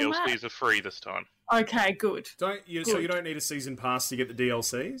get a cool map. DLCs are free this time. Okay, good. So you don't need a season pass to get the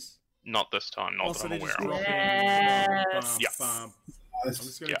DLCs? Not this time, not that I'm aware of. Yes. I'm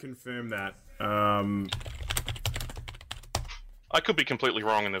just going to confirm that. I could be completely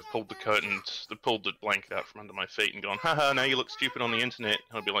wrong and they've pulled the blanket out from under my feet and gone, haha, now you look stupid on the internet.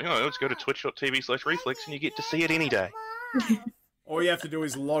 And I'd be like, oh, let's go to twitch.tv/R3phlex and you get to see it any day. All you have to do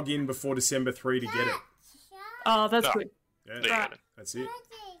is log in before December 3 to get it. Oh, that's good. Yeah, right. That's it.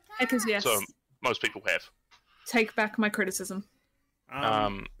 Because yes. So most people have. Take back my criticism.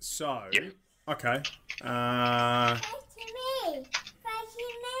 Okay.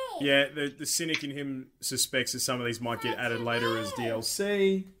 Yeah, the cynic in him suspects that some of these might get added later as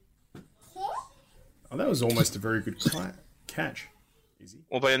DLC. Oh, that was almost a very good catch. Easy.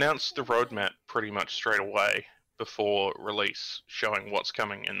 Well, they announced the roadmap pretty much straight away before release, showing what's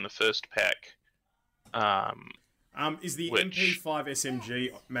coming in the first pack. Is the MP5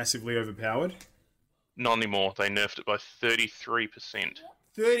 SMG massively overpowered? Not anymore. They nerfed it by 33%.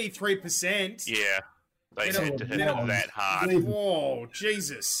 33%? Yeah. They had to hit it that hard. Whoa,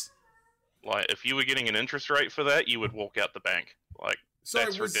 Jesus. If you were getting an interest rate for that, you would walk out the bank.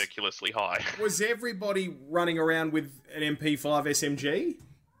 That's ridiculously high. Was everybody running around with an MP5 SMG?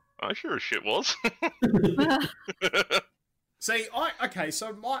 I sure as shit was. See,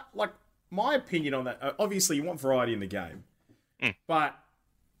 so my opinion on that, obviously you want variety in the game. But,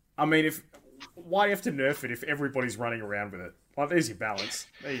 I mean, why do you have to nerf it if everybody's running around with it? Well, there's your balance.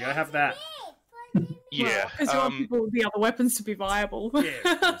 There you go. Have that. Yeah. Because you want people with the other weapons to be viable.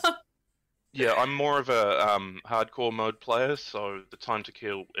 Yeah. Yeah, I'm more of a hardcore mode player, so the time to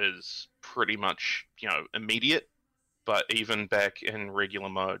kill is pretty much, immediate. But even back in regular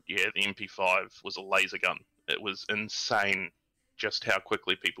mode, the MP5 was a laser gun. It was insane just how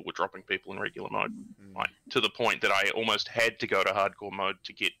quickly people were dropping people in regular mode. Like, to the point that I almost had to go to hardcore mode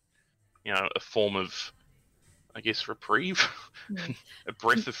to get, a form of, I guess, reprieve, a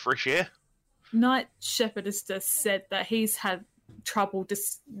breath of fresh air. Night Shepherd has just said that he's had trouble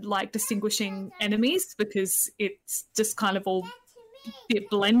distinguishing enemies because it's just kind of all a bit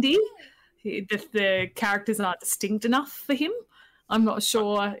blendy. The characters aren't distinct enough for him. I'm not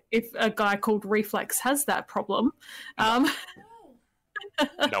sure if a guy called R3phlex has that problem. No,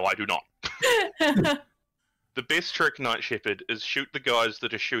 I do not. The best trick, Night Shepherd, is shoot the guys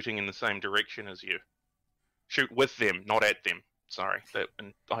that are shooting in the same direction as you. Shoot with them, not at them. Sorry,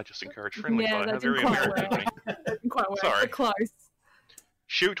 and I just encourage friendly fire. How very American of me. That didn't quite work. Sorry. But close.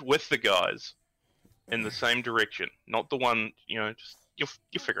 Shoot with the guys in the same direction, not the one. Just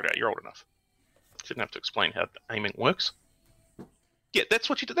you figure it out. You're old enough. Shouldn't have to explain how aiming works. Yeah, that's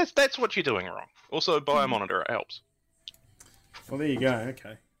what you do. That's what you're doing wrong. Also, buy a monitor. It helps. Well, there you go.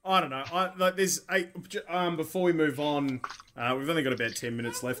 Okay. I don't know. Before we move on, we've only got about 10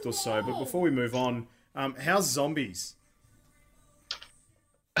 minutes left or so. But before we move on, how's zombies?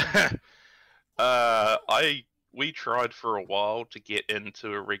 We tried for a while to get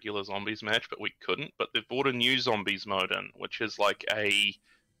into a regular zombies match, but we couldn't. But they've brought a new zombies mode in, which is like a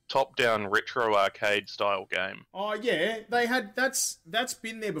top-down retro arcade style game. Oh yeah, they had that's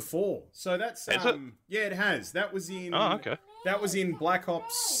been there before. So that's Is it? Yeah, it has. That was in Okay. That was in Black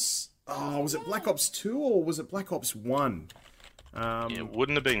Ops. Oh, was it Black Ops 2 or was it Black Ops 1? It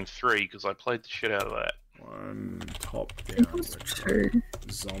wouldn't have been 3 because I played the shit out of that. One top-down retro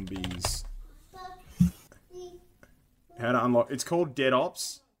zombies. How to unlock? It's called Dead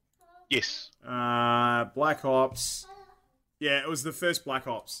Ops. Yes. Black Ops. Yeah, it was the first Black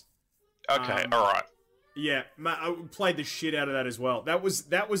Ops. Okay. All right. Yeah, I played the shit out of that as well.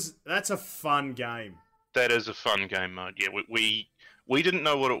 That's a fun game. That is a fun game mode. Yeah, we didn't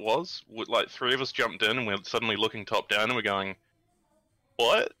know what it was. Like, three of us jumped in and we're suddenly looking top down and we're going,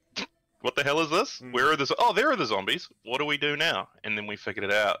 what? What the hell is this? Where are the... Oh, there are the zombies. What do we do now? And then we figured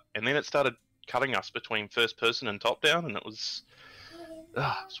it out. And then it started cutting us between first person and top down, and it was...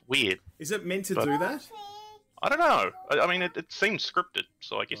 it's weird. Is it meant to do that? I don't know. I mean, it seems scripted,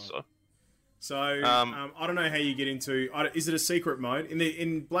 so I guess so. So I don't know how you get into. Is it a secret mode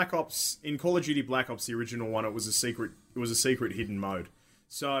in Black Ops? In Call of Duty Black Ops, the original one, it was a secret. It was a secret hidden mode.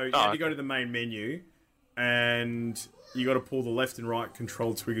 So you had to go to the main menu, and you got to pull the left and right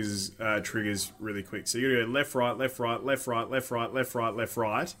control triggers really quick. So you got to go left, right, left, right, left, right, left, right, left, right, left,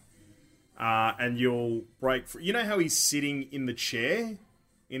 right, and you'll break. You know how he's sitting in the chair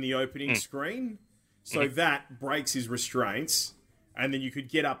in the opening screen, so that breaks his restraints. And then you could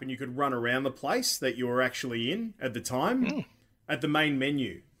get up and you could run around the place that you were actually in at the time, at the main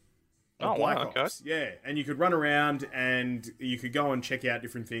menu of Black Ops. Okay. Yeah, and you could run around and you could go and check out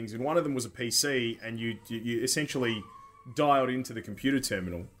different things. And one of them was a PC, and you essentially dialed into the computer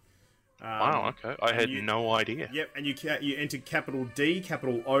terminal. Wow, okay. I had no idea. Yep, and you enter capital D,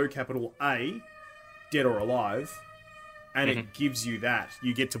 capital O, capital A, dead or alive, and it gives you that.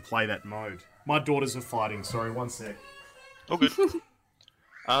 You get to play that mode. My daughters are fighting. Sorry, one sec. Oh, good.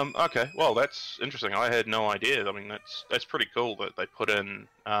 Okay, well, that's interesting. I had no idea. I mean, that's pretty cool that they put in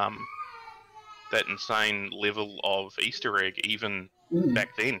that insane level of Easter egg even back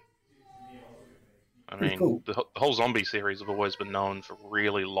then. I mean, cool. The whole zombie series have always been known for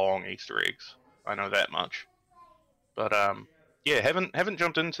really long Easter eggs. I know that much. But yeah, haven't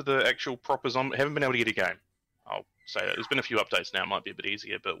jumped into the actual proper zombie. Haven't been able to get a game. I'll say that. There's been a few updates now. It might be a bit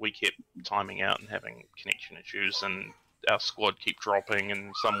easier, but we kept timing out and having connection issues, and our squad keep dropping,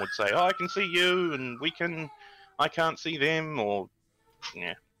 and some would say, "Oh, I can see you," and I can't see them, or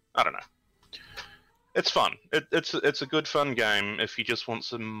yeah, I don't know. It's fun. It's a good fun game if you just want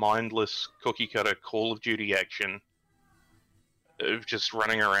some mindless cookie cutter Call of Duty action of just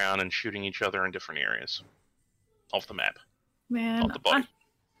running around and shooting each other in different areas of the map. Man, not the body. I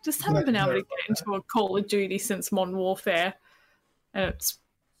just haven't been able to get into a Call of Duty since Modern Warfare, and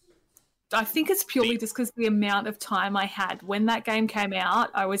I think it's purely just because the amount of time I had. When that game came out,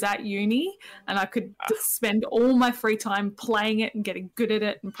 I was at uni and I could just spend all my free time playing it and getting good at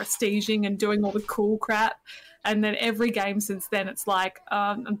it and prestiging and doing all the cool crap. And then every game since then, it's like,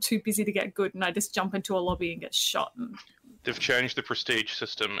 I'm too busy to get good, and I just jump into a lobby and get shot. And They've changed the prestige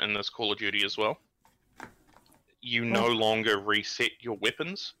system in this Call of Duty as well. You no longer reset your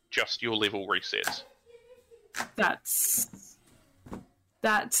weapons, just your level resets. That's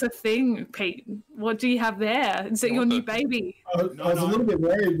a thing, Pete. What do you have there? Is it your new baby? I was a little bit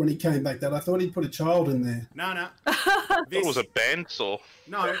worried when he came back that I thought he'd put a child in there. No. It was a Bants or...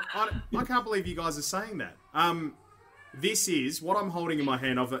 No, I can't believe you guys are saying that. This is what I'm holding in my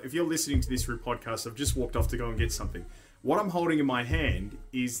hand. If you're listening to this through podcast, I've just walked off to go and get something. What I'm holding in my hand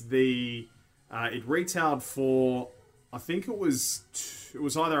is the... it retailed for, I think it was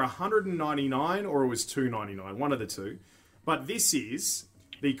either $199 or it was $299, one of the two. But this is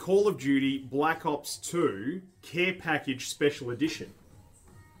the Call of Duty Black Ops 2 Care Package Special Edition.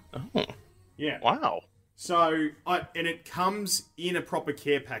 Oh. Yeah. Wow. So, and it comes in a proper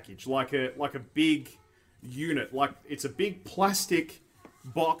care package, like a big unit. Like, it's a big plastic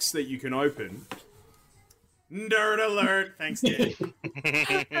box that you can open. Nerd alert! Thanks, Dad.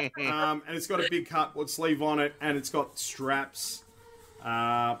 And it's got a big cardboard sleeve on it, and it's got straps. But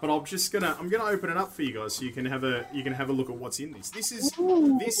I'm gonna open it up for you guys so you can have a look at what's in this. This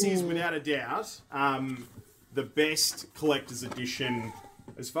is without a doubt the best collector's edition,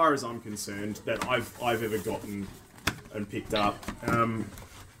 as far as I'm concerned, that I've ever gotten and picked up.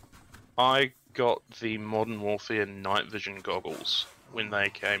 I got the Modern Warfare night vision goggles when they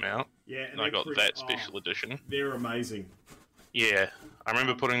came out. Yeah, and I got that special edition. They're amazing. Yeah, I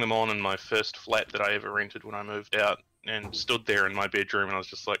remember putting them on in my first flat that I ever rented when I moved out, and stood there in my bedroom, and I was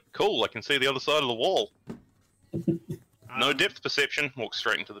just like, cool, I can see the other side of the wall. No depth perception, walked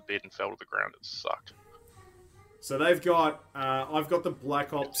straight into the bed and fell to the ground. It sucked. So they've got, I've got the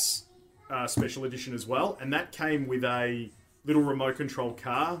Black Ops Special Edition as well, and that came with a little remote control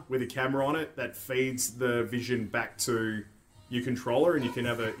car with a camera on it that feeds the vision back to your controller, and you can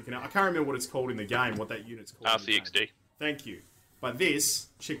have I can't remember what it's called in the game, what that unit's called. RCXD. Thank you. But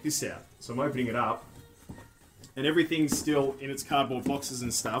check this out. So I'm opening it up, and everything's still in its cardboard boxes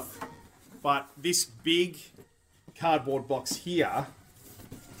and stuff, but this big cardboard box here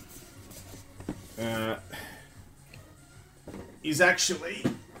is actually...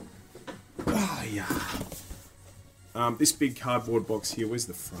 Oh, yeah. This big cardboard box here, where's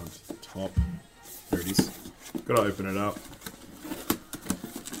the front? Top. There it is. Gotta open it up.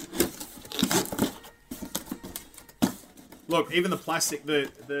 Look, even the plastic,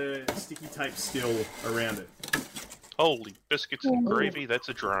 the sticky tape's still around it. Holy biscuits and gravy, that's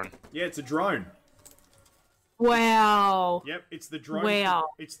a drone. Yeah, it's a drone. Wow. Yep, it's the drone. Wow.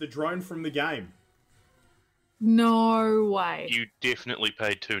 It's the drone from the game. No way. You definitely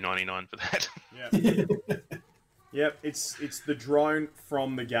paid $2.99 for that. Yep. Yep, it's the drone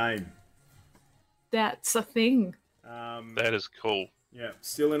from the game. That's a thing. That is cool. Yeah,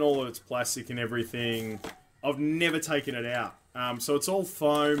 still in all of its plastic and everything. I've never taken it out. So it's all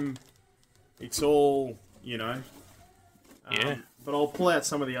foam. It's all, yeah. But I'll pull out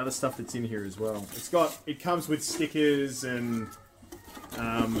some of the other stuff that's in here as well. It comes with stickers and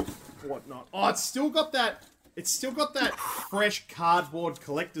whatnot. Oh, it's still got that fresh cardboard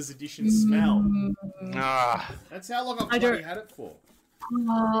collector's edition smell. That's how long I've already had it for.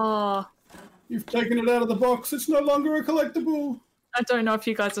 Oh. You've taken it out of the box. It's no longer a collectible. I don't know if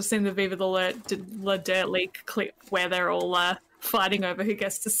you guys have seen the Viva La Dirt League clip where they're all fighting over who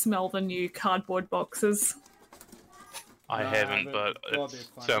gets to smell the new cardboard boxes. I haven't, but it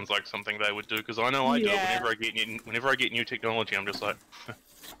sounds like something they would do, because I know I do it whenever I get new technology. I'm just like,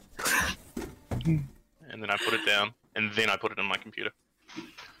 and then I put it down, and then I put it in my computer.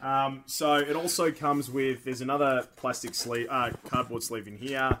 So it also comes with, there's another plastic sleeve, cardboard sleeve in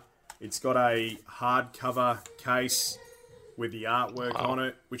here. It's got a hardcover case with the artwork on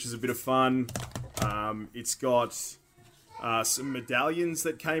it, which is a bit of fun. It's got some medallions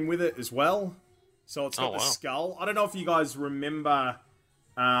that came with it as well. So it's got the skull. I don't know if you guys remember,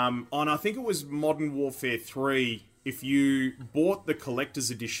 I think it was Modern Warfare 3, if you bought the collector's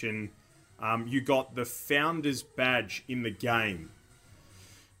edition, you got the Founder's Badge in the game.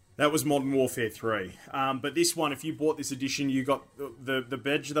 That was Modern Warfare 3. But this one, if you bought this edition, you got the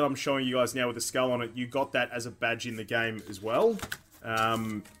badge that I'm showing you guys now with the skull on it, you got that as a badge in the game as well.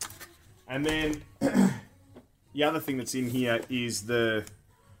 And then the other thing that's in here is the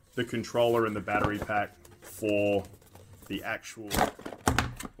controller and the battery pack for the actual...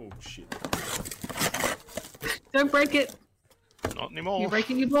 Oh, shit. Don't break it. Not anymore. You're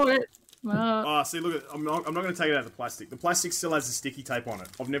breaking your bullet. See, look, I'm not going to take it out of the plastic. The plastic still has the sticky tape on it.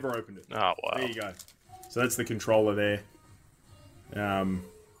 I've never opened it. Oh, wow. There you go. So that's the controller there.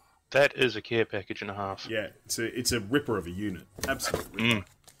 That is a care package and a half. Yeah, it's a ripper of a unit. Absolute ripper.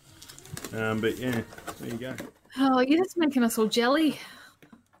 But yeah, there you go. Oh, you're just making us all jelly.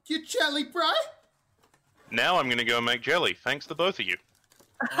 You jelly, bro? Now I'm going to go and make jelly, thanks to both of you.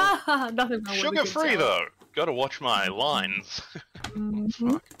 Nothing wrong with a good Sugar-free, jelly. though. Got to watch my lines.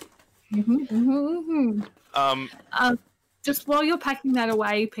 Just while you're packing that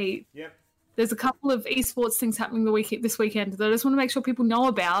away, Pete. Yep. There's a couple of esports things happening this weekend that I just want to make sure people know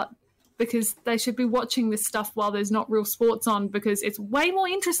about, because they should be watching this stuff while there's not real sports on, because it's way more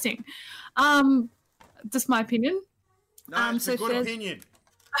interesting. Just my opinion. No, it's a good opinion.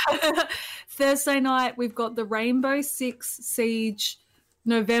 Thursday night, we've got the Rainbow Six Siege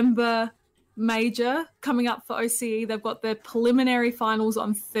November Major coming up for OCE. They've got the preliminary finals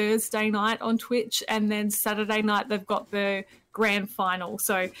on Thursday night on Twitch, and then Saturday night they've got the grand final.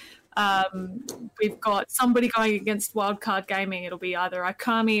 So we've got somebody going against Wildcard Gaming. It'll be either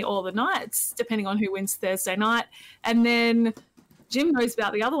Akami or the Knights, depending on who wins Thursday night. And then Jim knows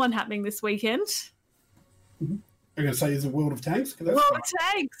about the other one happening this weekend. I'm going to say is a World of Tanks. World of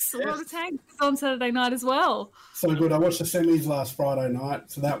Tanks is on Saturday night as well. So good. I watched the semis last Friday night,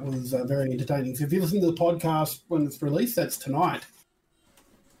 so that was very entertaining. So if you listen to the podcast when it's released, that's tonight.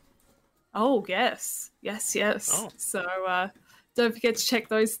 Oh, yes. Oh. So don't forget to check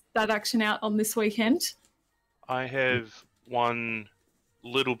that action out on this weekend. I have one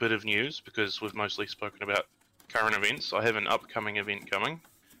little bit of news, because we've mostly spoken about current events. I have an upcoming event coming.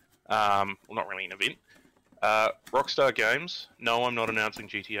 Well, not really an event. Rockstar Games. No, I'm not announcing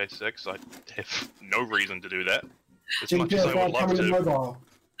GTA 6. I have no reason to do that. As much as I would love to. Mobile.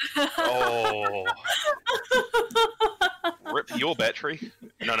 Oh. Rip your battery.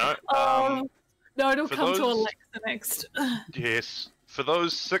 No. No, it'll come to Alexa next. Yes. For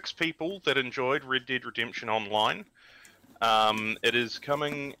those 6 people that enjoyed Red Dead Redemption Online, it is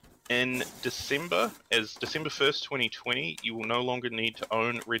coming in December. As December 1st, 2020, you will no longer need to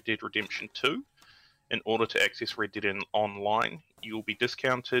own Red Dead Redemption 2 in order to access Red Dead Online. You will be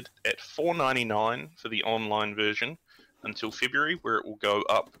discounted at $4.99 for the online version until February, where it will go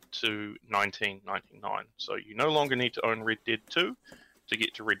up to $19.99. So you no longer need to own Red Dead 2 to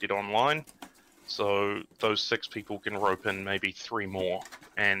get to Red Dead Online. So those 6 people can rope in maybe 3 more,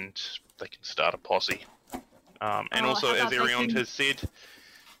 and they can start a posse. And also, as Arion has said,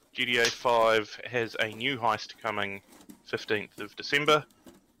 GTA 5 has a new heist coming 15th of December.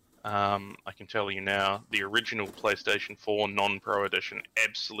 I can tell you now, the original PlayStation 4 non-pro edition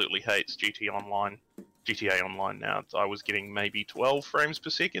absolutely hates GTA Online now. I was getting maybe 12 frames per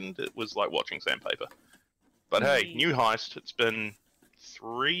second. It was like watching sandpaper. But hey, new heist. It's been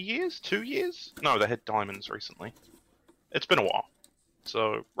 3 years? 2 years? No, they had diamonds recently. It's been a while.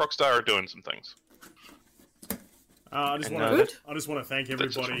 So Rockstar are doing some things. I just want to thank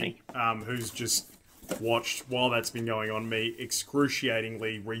everybody who's just watched while that's been going on. Me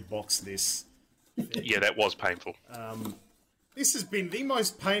excruciatingly rebox this. Yeah, that was painful. This has been the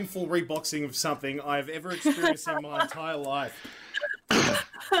most painful reboxing of something I've ever experienced in my entire life.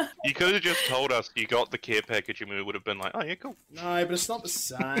 You could have just told us you got the care package and we would have been like, oh yeah, cool. No, but it's not the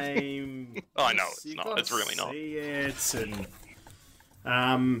same. I know it's not. It's really not.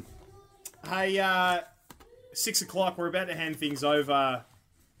 Hey, 6 o'clock. We're about to hand things over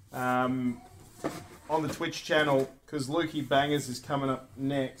on the Twitch channel because Lukey Bangers is coming up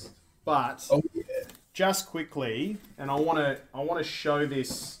next. But just quickly, and I want to show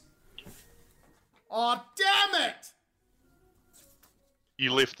this. Oh, damn it!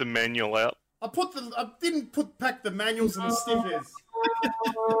 You left the manual out. I didn't pack the manuals and the stickers.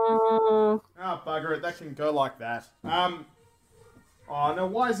 Oh, bugger it. That can go like that. Oh, no,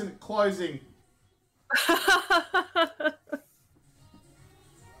 why isn't it closing?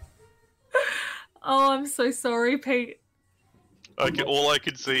 Oh, I'm so sorry, Pete. Okay, all I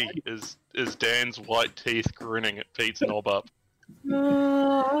could see is Dan's white teeth grinning at Pete's knob up.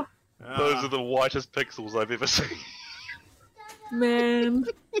 Those are the whitest pixels I've ever seen. Man.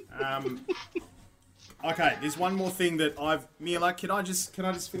 Okay, there's one more thing that Mila, can I just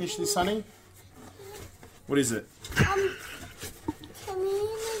finish this, honey? What is it? Can we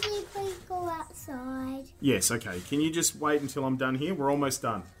maybe please go outside? Yes, okay. Can you just wait until I'm done here? We're almost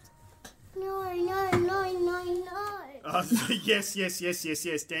done. No. Yes.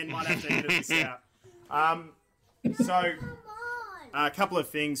 Dan might have to edit this out. So, a couple of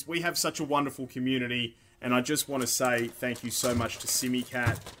things. We have such a wonderful community, and I just want to say thank you so much to Simi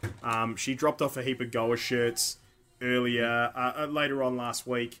Cat. She dropped off a heap of Goa shirts later on last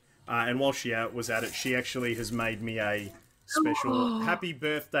week, and while she was at it, she actually has made me a special happy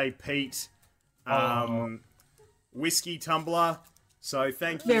birthday, Pete, whiskey tumbler. So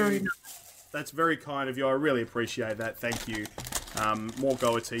thank you. Very nice. That's very kind of you. I really appreciate that. Thank you. More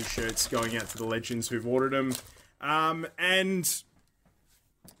Goa t-shirts going out to the legends who've ordered them. And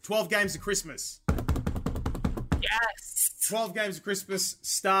 12 Games of Christmas. Yes. 12 Games of Christmas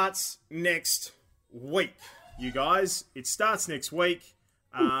starts next week, you guys. It starts next week.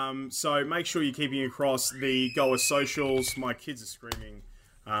 So make sure you're keeping across the Goa socials. My kids are screaming.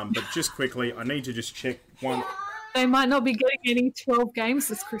 But just quickly, I need to just check one. They might not be getting any 12 games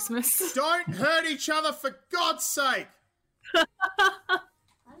this Christmas. Don't hurt each other, for God's sake!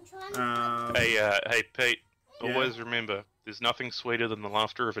 Hey, Pete. Yeah? Always remember, there's nothing sweeter than the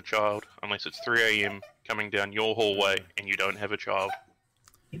laughter of a child, unless it's 3 a.m. coming down your hallway and you don't have a child.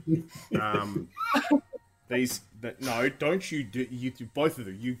 No, don't you do, you do both of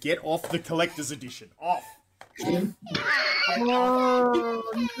them. You get off the collector's edition. Off. Oh, no.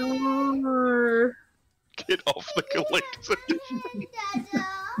 Get off the collector.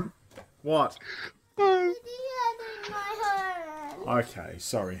 What? Daddy had in my hand. Okay,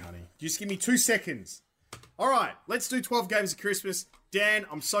 sorry, honey. Just give me 2 seconds. All right, let's do 12 Games of Christmas. Dan,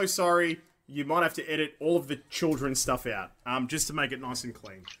 I'm so sorry. You might have to edit all of the children's stuff out, just to make it nice and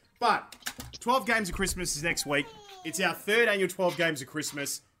clean. But 12 Games of Christmas is next week. It's our 3rd annual 12 Games of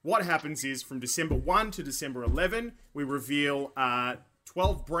Christmas. What happens is from December 1 to December 11, we reveal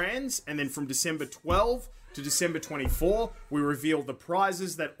 12 brands, and then from December 12 to December 24, we reveal the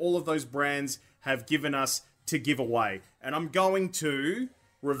prizes that all of those brands have given us to give away. And I'm going to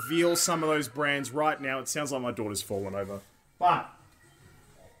reveal some of those brands right now. It sounds like my daughter's fallen over. But...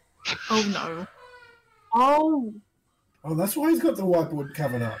 Oh, no. Oh. Oh, that's why he's got the whiteboard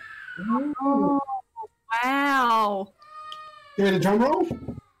covered up. Oh, wow. Give me the drum roll.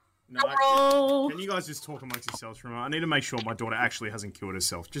 No, Oh. can you guys just talk amongst yourselves for a moment? I need to make sure my daughter actually hasn't killed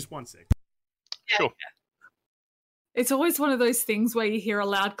herself. Just 1 sec. Sure. It's always one of those things where you hear a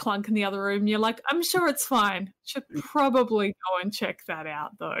loud clunk in the other room and you're like, I'm sure it's fine. Should probably go and check that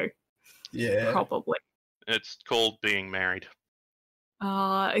out, though. Yeah. Probably. It's called being married.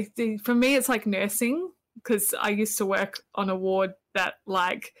 For me, it's like nursing, because I used to work on a ward that,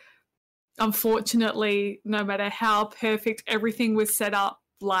 like, unfortunately, no matter how perfect everything was set up,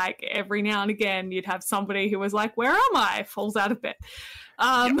 like, every now and again, you'd have somebody who was like, where am I? Falls out of bed.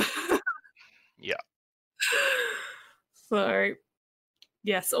 Yeah. So,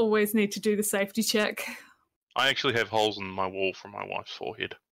 yes, always need to do the safety check. I actually have holes in my wall from my wife's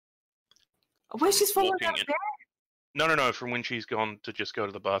forehead. Where she's falling Walking out of in. bed? No, from when she's gone to just go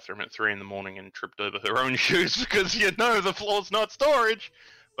to the bathroom at 3 in the morning and tripped over her own shoes because, the floor's not storage.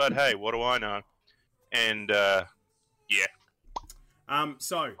 But hey, what do I know? And, yeah.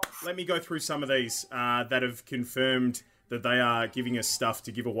 So, let me go through some of these that have confirmed that they are giving us stuff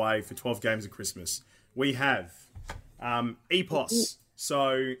to give away for 12 Games of Christmas. We have EPOS.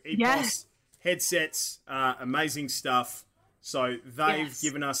 So, EPOS headsets, amazing stuff. So, they've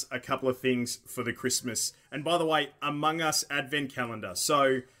given us a couple of things for the Christmas. And by the way, Among Us Advent Calendar.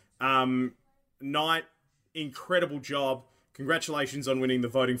 So, Knight, incredible job. Congratulations on winning the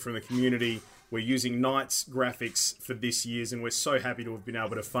voting from the community. We're using Knight's graphics for this year's, and we're so happy to have been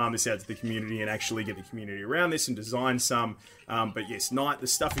able to farm this out to the community and actually get the community around this and design some. But yes, Knight, the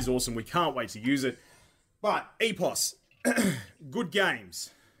stuff is awesome. We can't wait to use it. But EPOS, good games.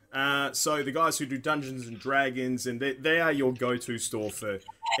 So the guys who do Dungeons and Dragons, and they are your go-to store for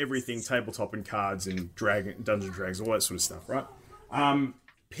everything tabletop and cards and Dungeons and Dragons, all that sort of stuff, right?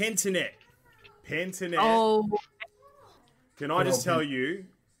 Pentanet. Oh. Can I just tell you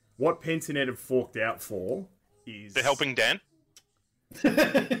what Pentanet have forked out for is... They're helping Dan?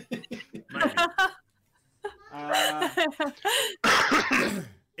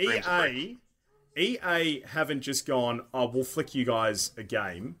 Maybe. EA haven't just gone, oh, we'll flick you guys a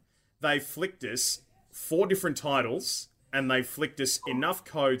game. They flicked us 4 different titles, and they flicked us enough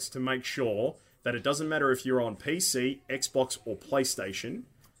codes to make sure that it doesn't matter if you're on PC, Xbox, or PlayStation,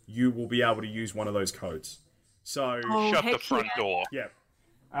 you will be able to use one of those codes. So, shut the front door. Yeah.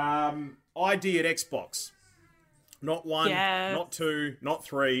 ID at Xbox. Not 1, not 2, not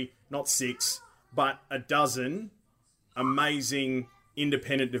 3, not 6, but a dozen amazing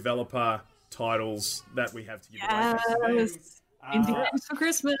independent developer titles that we have to give away. Yes. Indie games for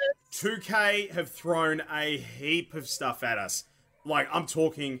Christmas. 2K have thrown a heap of stuff at us. Like, I'm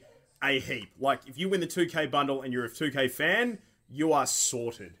talking a heap. Like, if you win the 2K bundle and you're a 2K fan, you are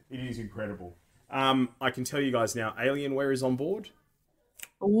sorted. It is incredible. I can tell you guys now, Alienware is on board.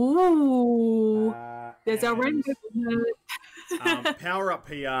 Ooh. There's our rainbow. Power Up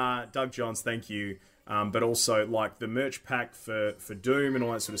PR, Doug Johns, thank you. But also, like, the merch pack for Doom and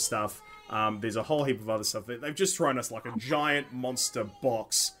all that sort of stuff. There's a whole heap of other stuff. They've just thrown us, like, a giant monster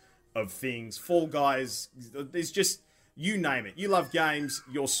box of things. Fall Guys, there's just, you name it. You love games,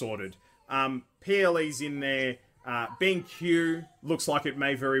 you're sorted. PLE's in there. B&Q looks like it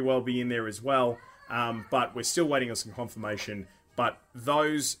may very well be in there as well, but we're still waiting on some confirmation. But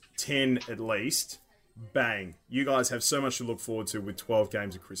those 10 at least, bang. You guys have so much to look forward to with 12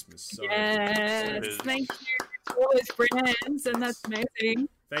 games of Christmas. So, yes, thank you to all those brands, and that's amazing.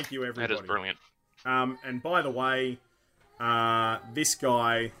 Thank you, everybody. That is brilliant. And by the way, this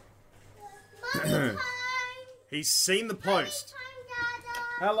guy, he's seen the post.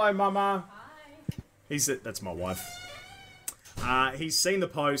 Hello, Mama. That's my wife. He's seen the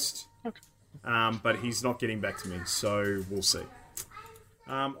post, but he's not getting back to me, so we'll see.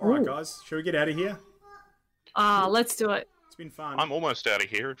 All right, guys, shall we get out of here? Let's do it. It's been fun. I'm almost out of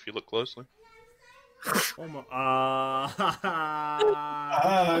here if you look closely. I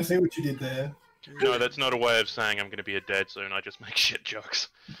see what you did there. No, that's not a way of saying I'm going to be a dad soon. I just make shit jokes.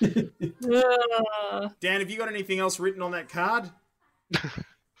 Dan, have you got anything else written on that card?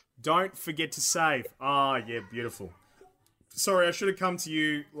 Don't forget to save. Yeah, beautiful. Sorry, I should have come to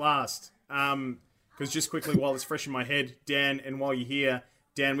you last. Because just quickly, while it's fresh in my head, Dan, and while you're here,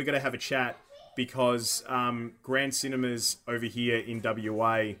 Dan, we got to have a chat because Grand Cinemas over here in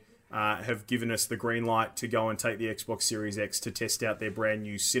WA have given us the green light to go and take the Xbox Series X to test out their brand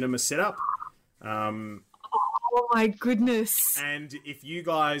new cinema setup. Oh my goodness. And if you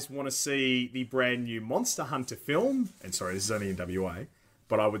guys want to see the brand new Monster Hunter film, and sorry, this is only in WA,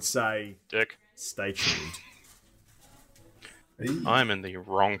 but I would say, Dick, stay tuned. I'm in the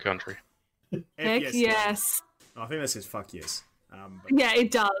wrong country. Heck yes. I think that says fuck yes. Yeah,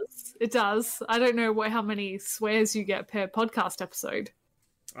 it does. It does. I don't know how many swears you get per podcast episode.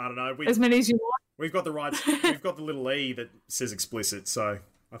 I don't know. As many as you want. We've got the right. We've got the little E that says explicit, so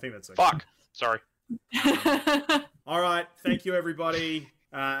I think that's okay. Fuck. Sorry. All right. Thank you, everybody.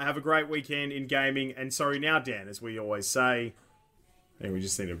 Have a great weekend in gaming. And sorry now, Dan, as we always say. I think we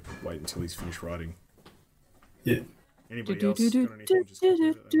just need to wait until he's finished writing. Yeah. Anybody else got anything? Just are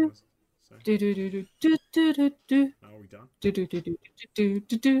we done?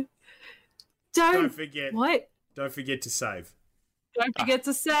 Don't forget. What? Don't forget to save. Don't forget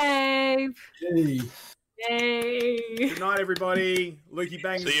to save. Yay. Yay. Good night, everybody. Lukey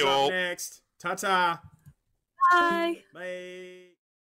Bang is up next. Ta-ta. Bye. Bye.